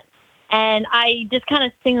that, and I just kind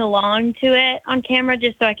of sing along to it on camera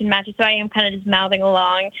just so I can match it. So I am kind of just mouthing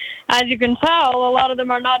along. As you can tell, a lot of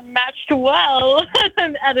them are not matched well as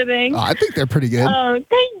I'm editing. Oh, I think they're pretty good. Oh,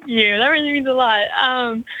 thank you. That really means a lot.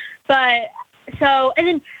 And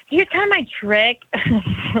then here's kind of my trick.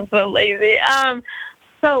 I'm so lazy.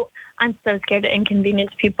 So I'm so scared to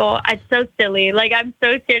inconvenience people. It's so silly. Like, I'm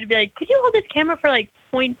so scared to be like, could you hold this camera for like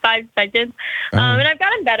 0.5 seconds? And I've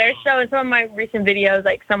gotten better. So in some of my recent videos,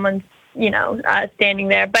 like someone's, standing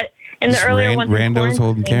there. But in the Just earlier ones, in randos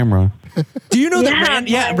holding quarantine- camera. Do you know Yeah,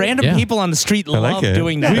 that random Yeah. people on the street I like love it.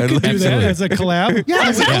 doing We that? could do that as a collab. Yeah,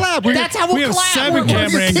 it's a collab. We're- That's how we'll We have collab. 7 We're- camera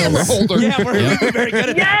We're camera angles. holder. Yeah, we're very good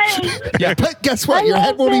at that. Yes. But guess what? I Your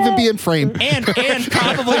head love won't even it. be in frame. And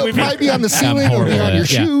probably It we've might be on the ceiling or be horrible on at your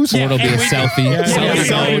it. Yeah. shoes. Or it'll be a And we- selfie. Yeah,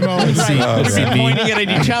 selfie moment. Let's see. Oh, Let's see God. me. pointing it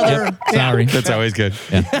at each other. Sorry. That's always good.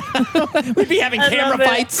 We'd be having I camera love it.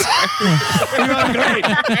 fights.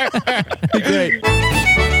 It'd be great.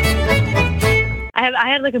 I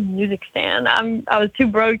had like a music stand. I was too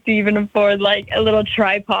broke to even afford like a little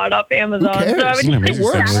tripod off Amazon. Who cares? So I would Yeah, just music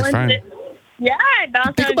like, stands work balance fine. it. Yeah, I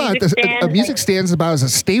bounced Think on about a this. music stand. A music stand's about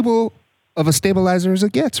as stable of a stabilizer as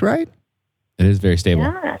it gets, right? It is very stable.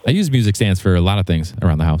 Yeah. I use music stands for a lot of things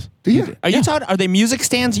around the house. Do you? Are you talking? Are they music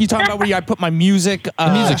stands? Are you talking about where I put my music?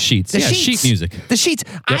 The music sheets. The Yeah, sheet music. The sheets.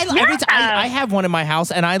 I have one in my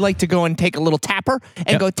house, and I like to go and take a little tapper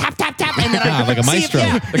and go tap tap tap, and then I Like a see if- maestro.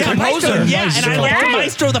 Yeah, maestro. Yeah, and I like to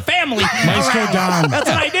maestro the family. Maestro Don. That's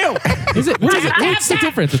what I do. What's the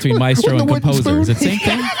difference between maestro and The wooden composer? Is it spoon? same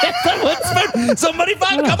thing? Somebody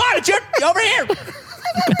come on, it's over here.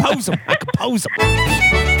 I compose them.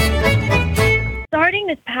 Starting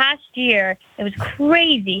this past year, it was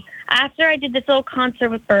crazy. After I did this little concert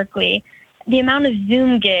with Berkeley, the amount of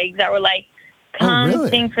Zoom gigs that were like, come really?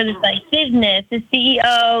 sing for this like business, the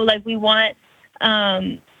CEO, like we want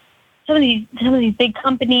some of these big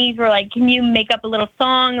companies were like, can you make up a little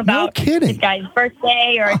song about kidding. this guy's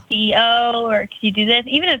birthday or a CEO, or can you do this?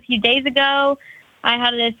 Even a few days ago, I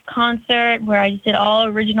had this concert where I just did all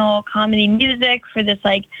original comedy music for this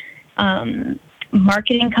like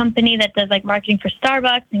marketing company that does like marketing for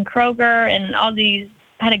Starbucks and Kroger and all these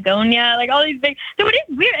Patagonia, like all these big. So it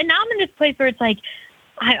is weird. And now I'm in this place where it's like,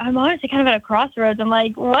 I'm honestly kind of at a crossroads. I'm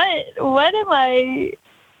like, what am I?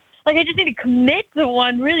 Like, I just need to commit to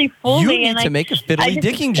one really fully. You need and to like, make a I fiddly just-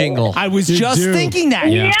 dicking jingle. I was You just do. thinking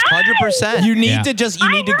that. Yeah. 100%. You need Yeah.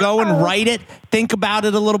 to go and write it, think about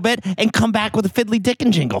it a little bit, and come back with a fiddly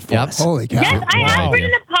dickin' jingle for Yep. us. Holy cow. Yes, I Wow. have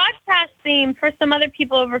written a podcast theme for some other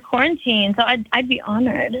people over quarantine, so I'd be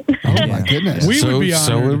honored. Oh my goodness. We would be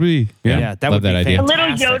So honored. would we. Yeah. that Love would be that idea. A little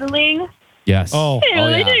fantastic. yodeling. Yes. Oh,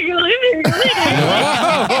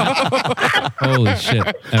 Holy shit.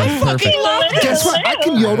 That was perfect. Guess what? I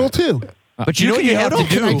can yodel too. But you know what you have to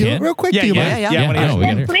Can I do do? it real quick? Yeah, Do you yeah, mind? yeah. Yeah, I wanna I know, hear we it.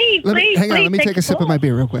 can hear. Please, Let me, please, hang on, please let me take a sip of my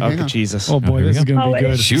beer real quick. Hang Okay, on. Jesus. oh boy, here this we is go. gonna be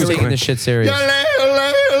good. She was Taking quick. this shit serious. Ole, ole,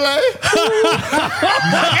 ole.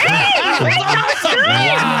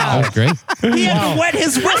 That was great. He had to wet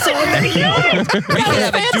his whistle. We can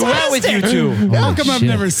have a duet with you two. How come I've shit.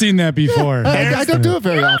 never seen that before? I don't do it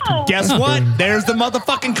very often. Guess what? There's the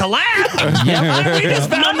motherfucking collab. Yeah, we just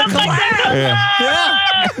found the collab. Yeah.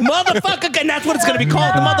 Motherfucker, and that's what it's going to be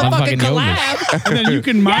called, the motherfucking Motherfucking collab. And then you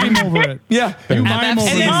can mime over it. Yeah. You mime over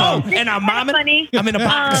And then, it. and I'm miming. Funny. I'm in a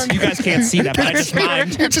box. You guys can't see that, but I just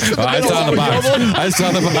mimed. You're just in the Oh, I middle saw of the a box. yodel. I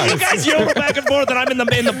saw the You box. guys yodel back and forth, and I'm in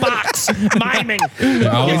the box miming.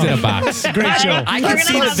 Always in a box. Great show. I We're can gonna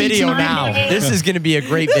see the have video these now. miming. This is going to be a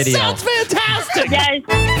great This video. sounds fantastic. Yes.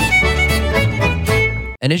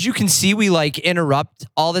 And as you can see, we like interrupt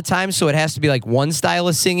all the time. So it has to be like one style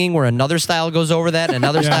of singing where another style goes over that, and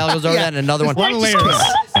another style goes over that, and another one. A lot of layers.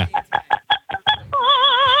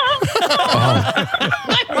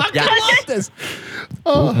 Yeah, I love this.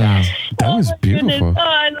 Wow. That was beautiful. Oh,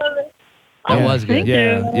 I love it. that was good. Thank you.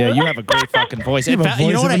 Yeah, you have a great fucking voice. You In have a fact, you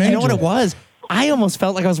voice know what? of an You know what it angel. was? I almost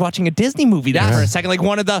felt like I was watching a Disney movie there for a second, like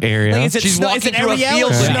one of the Ariel? Like, is it She's Snow, walking is it through a Ariel field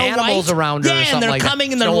or with Snow animals White? around her or Yeah, and something they're like that.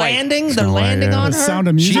 coming and they're Snow White. landing. They're Snow White, landing yeah. on The her. Sound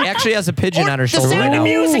of She Music. actually has a pigeon on her the shoulder Sound right of now.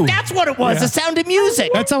 Music. That's what it was. The Sound of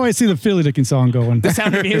Music. That's how I see the Philly Dickin song going. The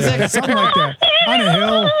Sound of Music. Something like that. On a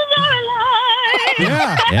hill.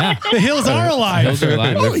 Yeah. Yeah. The hills are alive. Hills are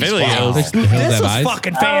alive. Holy Philly Wow. hills. The hills This have was eyes.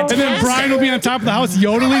 fucking And fantastic. then Brian will be on top of the house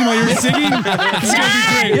yodeling while you're singing. It's gonna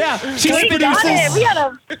be great. Yeah. She's We got it. We got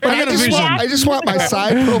a. I just want my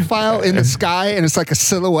side profile in the sky, and it's like a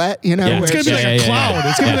silhouette, you know? Yeah. where It's gonna be like a Yeah. cloud.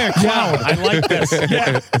 It's gonna be like a cloud. I like this.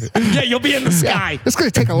 Yeah, you'll be in the sky. It's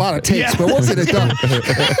going to take a lot of takes, Yeah. but we'll get it done.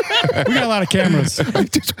 We got a lot of cameras.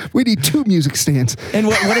 We need 2 music stands. And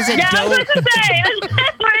what is it? Yeah, I was Dope? about to say.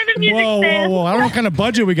 We're in the music Whoa, whoa, stand. whoa. I don't know what kind of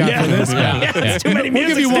budget we got Yeah. for this. Yeah, it's too many We'll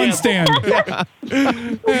give you music one stands.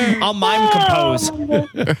 stand. I'll mime compose.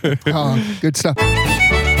 Oh, good stuff.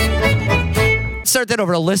 Start that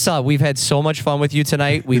over. Alyssa, we've had so much fun with you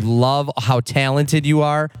tonight. We love how talented you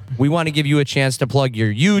are. We want to give you a chance to plug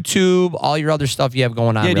your YouTube, all your other stuff you have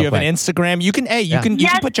going on. Yeah, do you real have an quick. Instagram? You can. Hey, you Yeah. can. You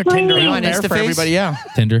Yes, can put your Tinder please. on On there for Instaface? everybody. Yeah.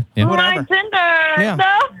 Tinder. Yeah. Whatever. My Tinder. Yeah.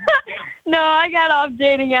 No, I got off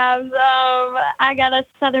dating apps. I got a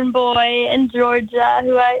Southern boy in Georgia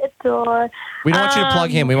who I adore. We don't want you to plug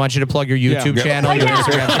him. We want you to plug your YouTube Yeah. channel, Oh, your yeah.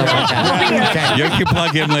 Instagram, stuff like that. You can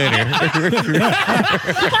plug him later.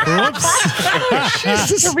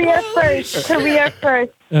 Career first. Career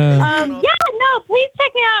first. Yeah, no, please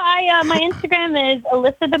check me out. My Instagram is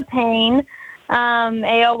Alyssa the Payne,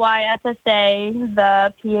 AOYSSA,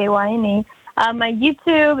 the PAYNE. My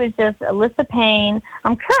YouTube is just Alyssa Payne.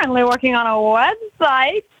 I'm currently working on a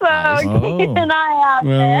website, so keep an eye out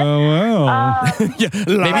there.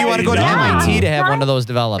 Maybe you want to go to Yeah. MIT to have one of those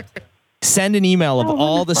developed. Send an email of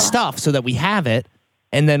all the stuff so that we have it,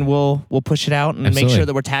 and then we'll push it out and make Absolutely. sure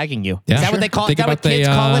that we're tagging you. Yeah, Is that sure. what they call? Think Is that what about kids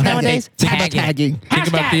the, call it nowadays? Think about tagging.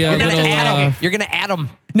 Think about the little. You're gonna add them.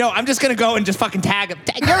 No, I'm just gonna go and just fucking tag him.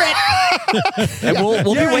 You're it. And we'll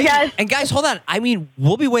be waiting. Yes. And guys, hold on. I mean,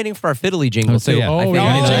 we'll be waiting for our fiddly jingle So, too. yeah. I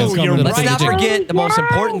think. you're Let's right. not forget the most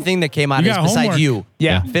important thing that came out You of got this besides homework. you.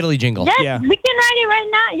 Yeah. Fiddly jingle. Yes, Yeah. we can write it right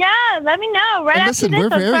now. Yeah, let me know. Right And after listen, this. we're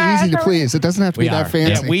very easy to please. It doesn't have to be We that are.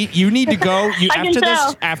 fancy. Yeah, you need to go. You I can after this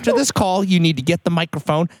tell. after this call, you need to get the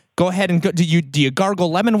microphone. Go ahead and go. Do you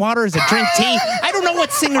gargle lemon water? Is it drink tea? I don't know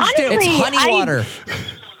what singers do. Honestly, It's honey water.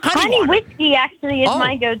 Honey water. whiskey actually is Oh.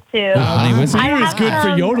 my go-to. Honey whiskey. Beer is good for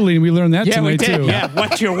Um, yodeling. We learned that Yeah, we tonight, did. too. Yeah,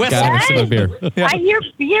 what's your whistle? Got us some beer. I hear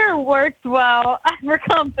beer works well for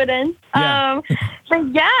confidence. Yeah.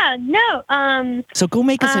 But yeah, no. So go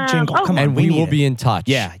make us a jingle. oh. Come on, And we need will it. be in touch.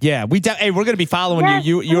 Yeah. Hey, we're gonna be following Yes,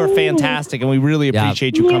 you. You are please. fantastic, and we really Yeah.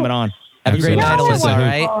 appreciate you coming on. Have a great night, Absolutely. Alyssa. All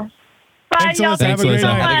right. Bye, Thanks, y'all. Alyssa. Have a great Alyssa.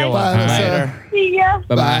 night. Have a good one. Bye, Alyssa. Later. See ya.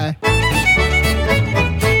 Bye.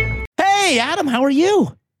 Hey, Adam, how are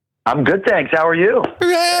you? I'm good, thanks. How are you?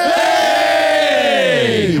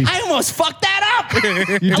 I almost fucked that up.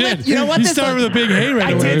 You did. You know what? You This started one- with a big hey right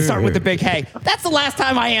I away. did start with the big hey. That's the last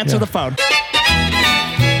time I answer the phone.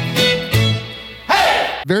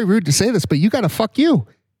 Very rude to say this, but you got to fuck you.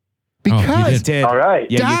 Because Did. All right.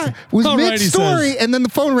 Yeah, you Dad did. was All right, he mid-story, says. and then the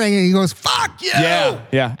phone rang, and he goes, fuck you!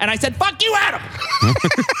 Yeah. And I said, fuck you, Adam.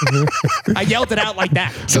 I yelled it out like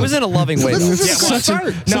that. It was in a loving way. This though. is a Yeah, good well, start.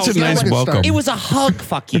 no, Such a you know nice what? welcome. It was a hug,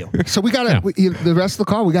 fuck you. So we gotta the rest of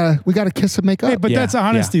the call. We gotta kiss and make up. Hey, but Yeah, that's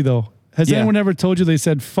honesty, though. Has Yeah. anyone ever told you they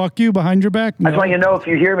said "fuck you" behind your back? I just want you to know if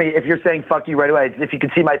you hear me, if you're saying fuck you right away, if you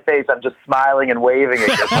can see my face, I'm just smiling and waving at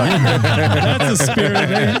you. That's the spirit.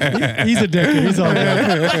 Man. He's a dick. He's all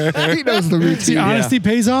good. He knows the routine. See, honesty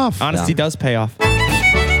pays off. Honesty does pay off.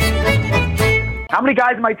 How many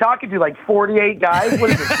guys am I talking to? Like 48 guys? What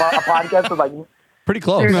is this, a podcast with like... Pretty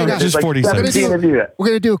close. seriously, No, there's just like 47. 17 of you. We're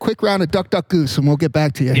gonna do a quick round of Duck Duck Goose, and we'll get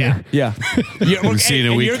back to you. Yeah. We're, see you in a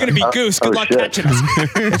and week. you're going to be Goose. Good luck shit. catching us.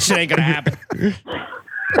 That shit ain't going to happen.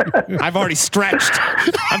 I've already stretched.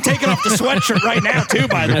 I'm taking off the sweatshirt right now, too,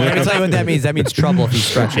 by the I'm going to way. tell you what that means. That means trouble if he's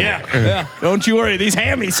stretching. Yeah. Don't you worry. These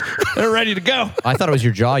hammies, they're ready to go. I thought it was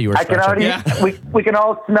your jaw you were I can stretching. already... We can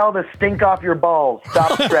all smell the stink off your balls.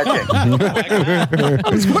 Stop stretching. I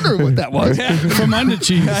was wondering what that was. From under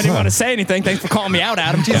cheese. I didn't want to say anything. Thanks for calling me out,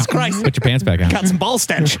 Adam. Jesus Christ. Put your pants back on. Got some ball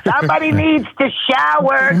stench. Somebody needs to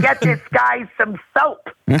shower. Get this guy some soap.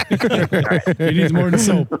 He needs more than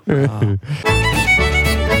soap.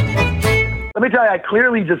 Let me tell you, I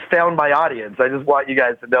clearly just found my audience. I just want you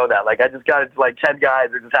guys to know that. Like, I just got into like 10 guys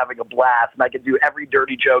who are just having a blast, and I can do every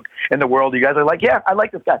dirty joke in the world. You guys are like, yeah, I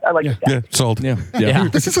like this guy. I like this guy. Yeah, sold. Yeah.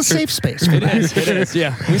 This is a safe space. It is.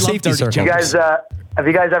 Yeah. We love Safety dirty circle. You jokes. guys, have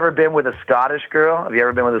you guys ever been with a Scottish girl? Have you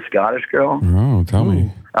ever been with a Scottish girl? Oh, tell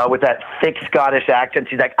me. With that thick Scottish accent,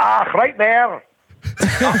 she's like, right there.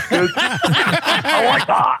 That's good. I like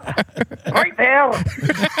that. Right there.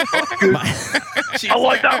 That's good. I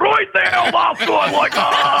like that right there. That's good. I like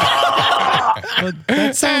that.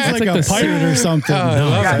 That sounds like, like a the- pirate or something.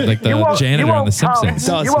 Like You the won't- janitor you on The won't come. Simpsons.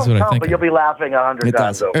 Does, You is won't what I come, think. but you'll be laughing 100 It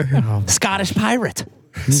times does. over. Scottish pirate.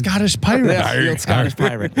 Scottish pirate. Real Scottish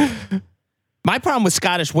pirate. My problem with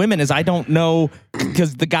Scottish women is I don't know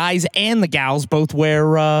because the guys and the gals both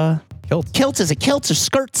wear Kilts. kilts. Is it kilts or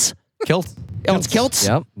skirts? Kilt. Oh, it's kilts.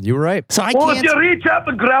 Yep, you were right. So I Well, if can't. you reach up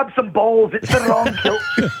and grab some bowls, it's the wrong kilt.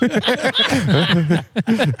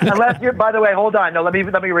 Unless you're, by the way, hold on. No, let me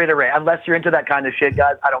reiterate. Unless you're into that kind of shit,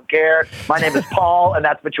 guys, I don't care. My name is Paul, and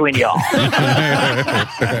that's between y'all.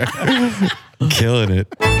 Killing it.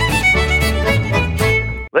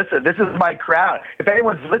 Listen, this is my crowd. If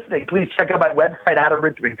anyone's listening, please check out my website, Adam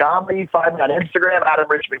Richmond Comedy. Find me on Instagram, Adam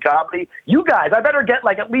Richmond Comedy. You guys, I better get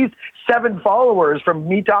like at least 7 followers from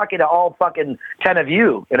me talking to all fucking 10 of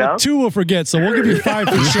you, you know? 2 will forget, so we'll give you 5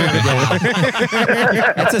 for sure.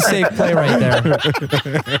 That's a safe play right there.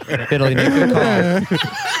 Fiddly, Nick, good call.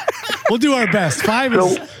 We'll do our best.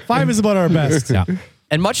 5 is about our best. Yeah.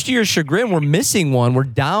 And much to your chagrin, we're missing one. We're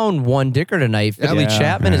down one dicker tonight. Fiddly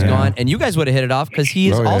Chapman is gone, and you guys would have hit it off because he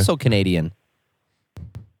is Oh, yeah. also Canadian.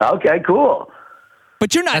 Okay, cool.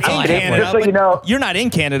 But you're not That's all in I have for Canada. you. Just so you but know- you're not in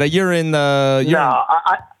Canada. You're in the. You're No,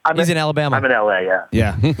 I'm He's in Alabama. I'm in LA, yeah.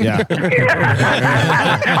 Yeah.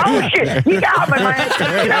 Oh, shit. You got me, man.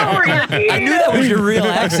 Get over here. I knew that was your real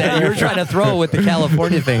accent. You were trying to throw with the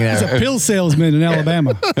California thing He's there. a pill salesman in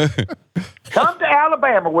Alabama. Come to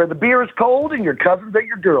Alabama where the beer is cold and your cousins are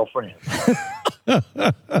your girlfriends.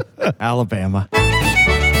 Alabama.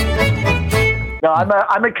 No,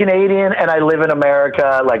 I'm a Canadian and I live in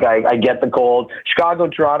America. Like I get the cold. Chicago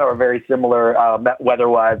and Toronto are very similar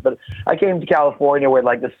weather-wise, but I came to California where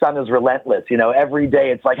like the sun is relentless. You know, every day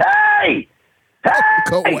it's like, hey, Hey,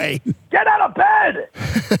 Go away. get out of bed.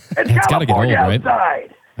 It's gotta get old, California right?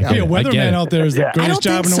 outside. Be a I get weatherman it. out there is the Yeah. greatest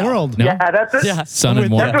job in the world. No? Yeah, that's it. Yeah. Sun and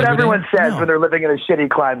That's what every day? everyone says when they're living in a shitty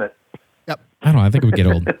climate. I don't know. I think it would get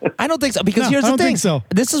old. I don't think so. Because No, here's I the don't thing. think so.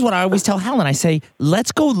 This is what I always tell Helen. I say,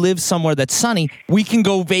 let's go live somewhere that's sunny. We can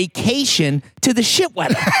go vacation to the shit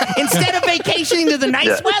weather. Instead of vacationing to the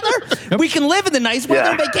nice weather, we can live in the nice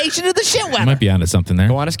weather and vacation to the shit I weather. might be onto something there.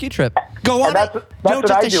 Go on a ski trip. Go on And that's it. what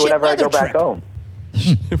just I a do shit whenever I go weather back trip. home.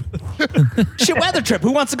 Shit weather trip.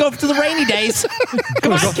 Who wants to go to the rainy days?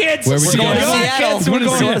 Come on, kids. Where we We're going? going to Seattle. Kids. We're We're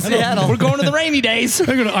going going to to Seattle. We're going to the rainy days. I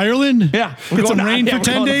go to Ireland. Yeah, Get some rain for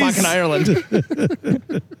 10 we're going to days. fucking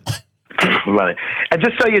Ireland. Funny. And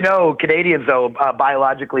just so you know, Canadians, though,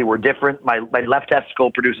 biologically, we're different. My left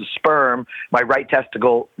testicle produces sperm. My right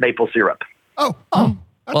testicle, maple syrup. Oh.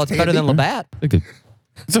 Well, it's better than Labatt.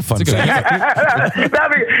 It's a fun It's a good fact.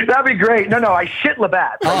 that'd be great. No, I shit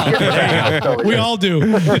Labatt. I shit Labatt. So, We all do.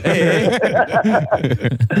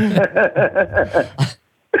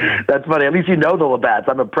 that's funny. At least you know the Labats.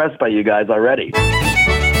 I'm impressed by you guys already.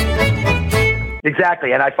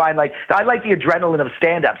 Exactly. And I find I like the adrenaline of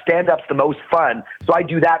stand-up. Stand-up's the most fun. So I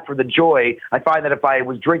do that for the joy. I find that if I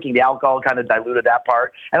was drinking, the alcohol kind of diluted that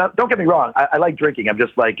part. And don't get me wrong. I like drinking. I'm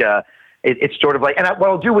just like, it's sort of like, and what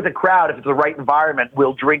I'll do with the crowd, if it's the right environment,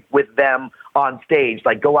 we'll drink with them on stage.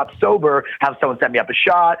 Like go up sober, have someone set me up a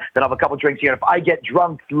shot, then I'll have a couple drinks here. And if I get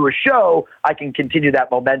drunk through a show, I can continue that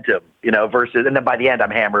momentum, versus, and then by the end I'm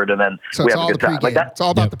hammered and then So we it's have all a the good time. Like pregame. that, It's all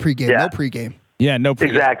about the pregame. Yeah. No pregame. Yeah, no.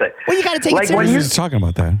 exactly. Well, you got to take Like it when seriously. you- Just talking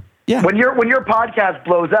about that. Yeah. When your podcast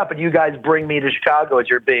blows up and you guys bring me to Chicago as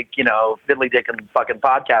your big, fiddly dick and fucking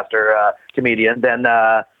podcaster comedian, then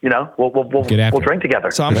we'll Get after it. drink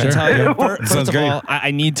together. So I'm going to tell you, first Sounds of great. all,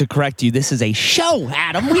 I need to correct you. This is a show,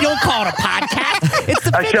 Adam. We don't call it a podcast. It's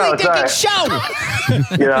the A show, Fiddly sorry.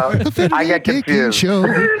 Dickin' Show. I get Dickin' confused. Show.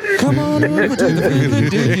 Come on over to the Fiddly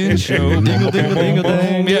Dickin' Show. Dingle, dingle, dingle,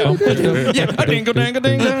 dang. Yeah, dingle, dangle,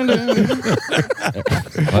 ding, dang, dang.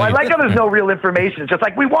 Well, I like how there's no real information. It's just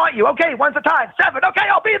like, we want you. Okay, when's the time? 7. Okay,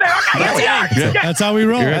 I'll be there. Okay, here we are. That's how we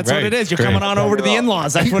roll. That's what it is. You're coming on over to the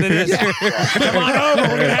in-laws. That's what it is. Come on over.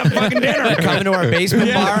 We're going to have fucking dinner. Coming to our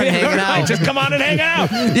basement bar and hanging out. Just come on and hang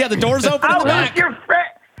out. Yeah, the door's open in Oh, the back.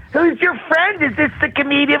 who's your friend? Is this the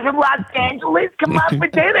comedian from Los Angeles? Come on for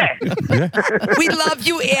dinner. We love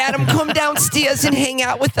you, Adam. Come downstairs and hang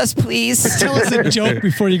out with us, please. Tell us a joke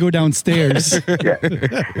before you go downstairs. This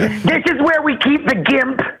is where we keep the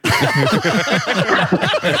gimp.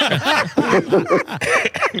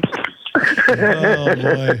 Oh,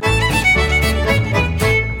 boy.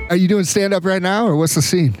 Are you doing stand up right now, or what's the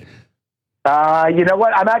scene? You know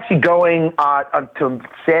what? I'm actually going to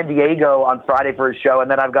San Diego on Friday for a show,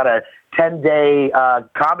 and then I've got a 10-day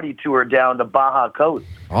comedy tour down the Baja Coast.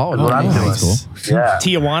 Oh, That's what I'm doing. That's cool. Yeah.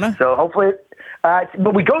 Tijuana? So hopefully, but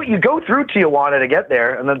you go through Tijuana to get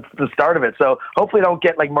there, and that's the start of it. So hopefully, don't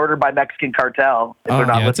get like murdered by Mexican cartel if they're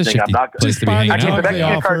not yeah, it's a listening. I'm shifty not place to be hanging Actually, out. the They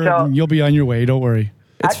Mexican offer, cartel. and you'll be on your way. Don't worry.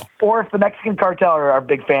 Or if the Mexican cartel are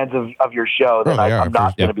big fans of your show, then Oh, they are, I'm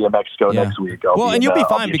not for sure. going to be in Mexico Yeah. next week. I'll Well, be and you'll be I'll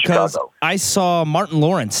fine in because Chicago. I saw Martin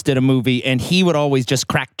Lawrence did a movie, and he would always just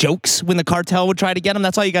crack jokes when the cartel would try to get him.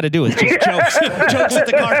 That's all you got to do is just jokes. Jokes at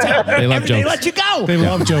the cartel. They love They jokes. let you go. They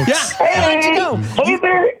love jokes. Yeah. They let you go.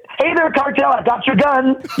 Hey there, cartel! I got your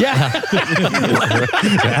gun. Yeah.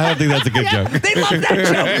 I don't think that's a good joke. They love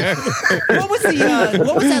that joke. What was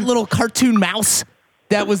that little cartoon mouse?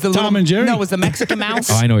 That was the Tom and Jerry? No, it was the Mexican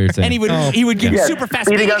mouse. Oh, I know what you're saying. And he would get Yeah. super fast.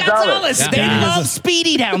 Speedy Speedy Gonzalez. Gonzalez. They Yeah. love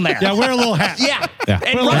Speedy down there. Yeah, wear a little hat. Yeah. Yeah.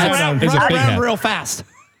 And Well, run that's around, it's a run big around hat. real fast.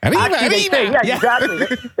 Actually, they say, yeah, exactly. They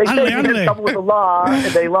say Andale, you get andale. trouble with the law, and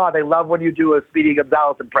they love when you do a Speedy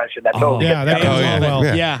Gonzalez impression. That totally Yeah, gets that down. goes yeah. all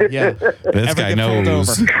well. Yeah. Yeah. This Ever guy get pulled knows.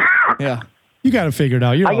 over. Yeah. You got to figure it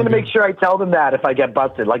out. You're I'm all going to good. make sure I tell them that if I get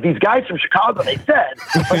busted. Like, these guys from Chicago, they said.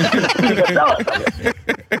 Speedy Gonzalez.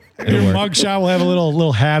 Your mugshot will have a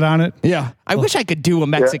little hat on it. Yeah. I wish I could do a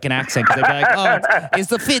Mexican accent because they'd be like, oh, it's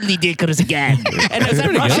the fiddly dickers again. And is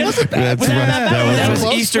that Russian? Was That's that right. bad? That was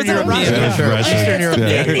Was Eastern that European. Russian? That's Russian. Eastern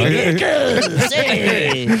European.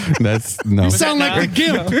 Hey. That's no. Sound like the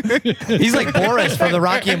gimp. He's like Boris from the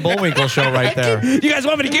Rocky and Bullwinkle show right there. You guys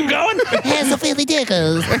want me to keep going? Here's the fiddly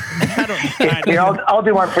dickers. You know, I'll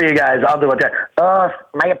do one for you guys. I'll do one.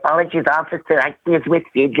 My apologies, officer. I was with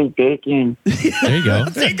Fiddly Dickin. There you go.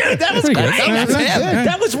 Hey, dude, that was good. good. That's him.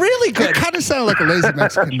 That was really good. It kind of sounded like a lazy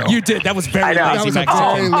Mexican. Though. You did. That was very I know. lazy was a Mexican.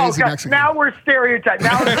 very lazy God. Mexican. Now we're stereotyped.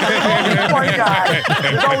 Now there's always one guy.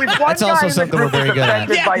 There's always one That's guy also in the something group we're very that's good at.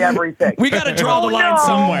 offended by everything. We got to draw the Oh, line no.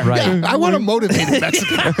 somewhere. Right. I want a motivated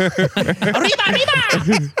Mexican. Arriba,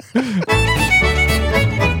 arriba.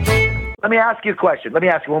 let me ask you a question. Let me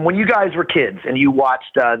ask you, when you guys were kids and you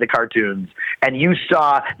watched the cartoons and you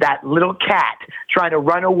saw that little cat trying to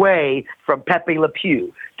run away from Pepe Le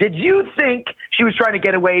Pew, did you think she was trying to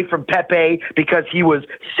get away from Pepe because he was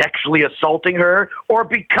sexually assaulting her or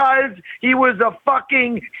because he was a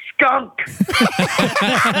fucking skunk?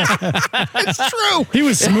 It's true. He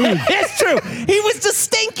was smooth. It's true. He was just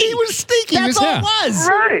stinky. He was stinky. That's all it was.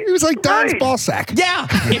 Right. He was like Don's Right. ball sack. Yeah.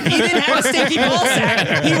 If he didn't have a stinky ball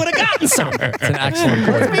sack, he would have gotten some. It's an excellent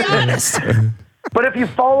point. Let's be honest. But if you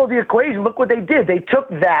follow the equation, look what they did. They took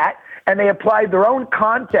that and they applied their own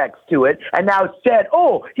context to it and now said,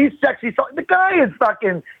 oh, he's sexy. So the guy is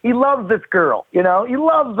fucking, he loves this girl, you know? He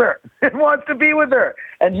loves her and wants to be with her.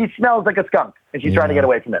 And he smells like a skunk and she's trying to get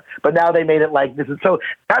away from him. But now they made it like this is, so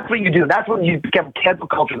that's what you do. That's when you become cancel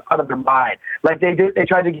culture out of their mind. Like they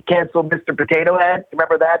tried to cancel Mr. Potato Head.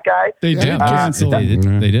 Remember that guy? They did Yeah, cancel they it.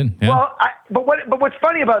 did. They did. Yeah. Well, but what's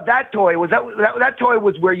funny about that toy was that toy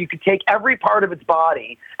was where you could take every part of its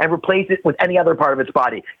body and replace it with any other part of its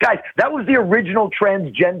body. Guys, that was the original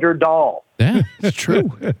transgender doll. Yeah. It's true.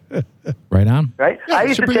 Right on. Right? Yeah, I you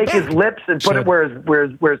used should to bring it take his back. lips and put it where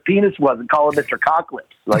his penis was and call him Mr. Cocklips.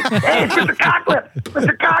 Like, hey, it's Mr. Cocklips!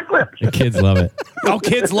 Mr. Cocklips! The kids love it. Oh,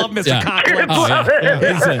 kids love Mr. Yeah. Cocklips. Oh,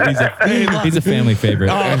 yeah. He's a family favorite.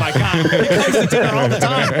 Oh, my God. They used to do that all the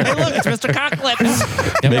time. Hey, look, it's Mr.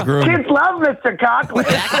 Cocklips. Make room. Kids love Mr. Cocklips!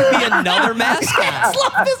 That could be another mascot.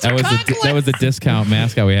 That was the discount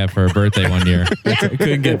mascot we had for our birthday one year.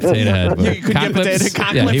 Couldn't get Potato Head. But You couldn't get Potato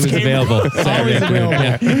Cocklips. Yeah, he was came- available. Saturday afternoon.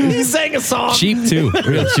 Yeah. He sang a song. Cheap too.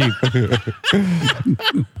 Real cheap.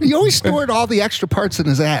 He always stored all the extra parts in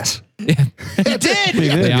his ass. He did.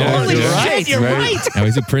 Yeah, Holy yeah. shit, you're right. Now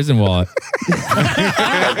he's a prison wallet.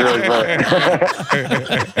 That's really funny.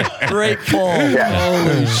 Great pull.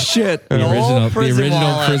 Holy shit. The original prison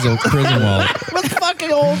wallet. With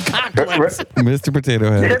fucking old Cocklips. Mr. Potato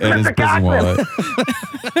Head It's and his Mr. prison Cocklips.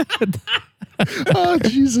 wallet. Oh,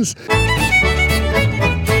 Jesus.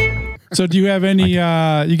 So do you have any, you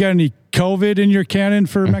got any COVID in your cannon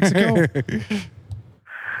for Mexico?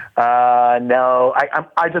 No,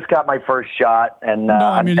 I just got my first shot, and No,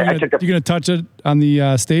 I mean, I you're took a going to touch it on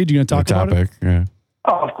the stage? You're going to talk about it? Topic. Yeah.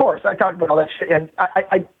 Oh, of course. I talk about all that shit, and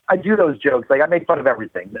I do those jokes. Like I make fun of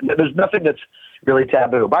everything. There's nothing that's really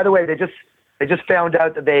taboo. By the way, they just found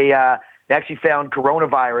out that they actually found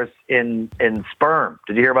coronavirus in sperm.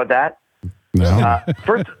 Did you hear about that? No.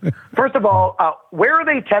 First of all, where are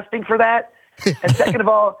they testing for that? And second of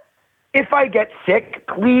all, if I get sick,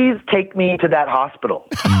 please take me to that hospital.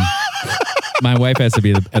 My wife has to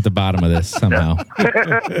be at the bottom of this somehow.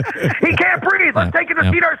 He can't breathe. Let's take him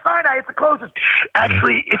to Cedar Sinai. It's the closest.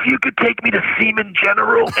 Actually, if you could take me to Seaman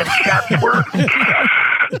General in Chatsworth,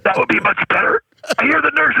 that would be much better. I hear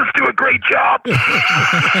the nurses do a great job.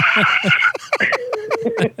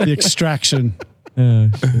 The extraction.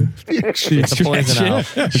 Get the poison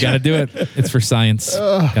out. You got to do it. It's for science.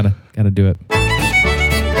 Gotta do it.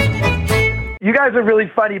 You guys are really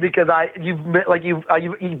funny because you've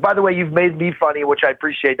by the way, you've made me funny, which I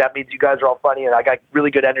appreciate. That means you guys are all funny, and I got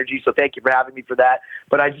really good energy. So thank you for having me for that.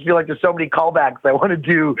 But I just feel like there's so many callbacks I want to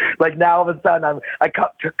do. Like now, all of a sudden, I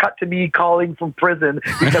cut to me calling from prison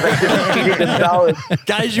because I didn't $1 million.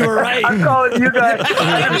 Guys, you were right. I'm calling you guys.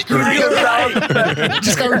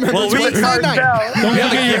 Just got to remember Well, it's we- Wednesday night. We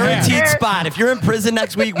have a guaranteed spot. If you're in prison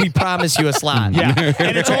next week, we promise you a slot. Yeah,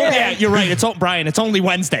 and it's only you're right. It's Brian. It's only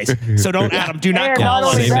Wednesdays, so don't Adam. Do not And call not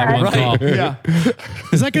us. only Save that one Right. call. Yeah.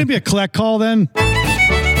 Is that going to be a collect call then?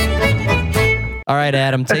 All right,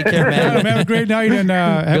 Adam. Take care, Adam, man. have a great night and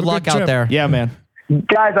have Good a luck good out trip. there. Yeah, man.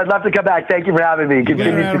 Guys, I'd love to come back. Thank you for having me.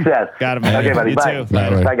 Continued Adam. success. Got it, man. Okay, buddy. You Bye. too.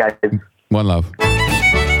 Bye. Bye, guys. One love.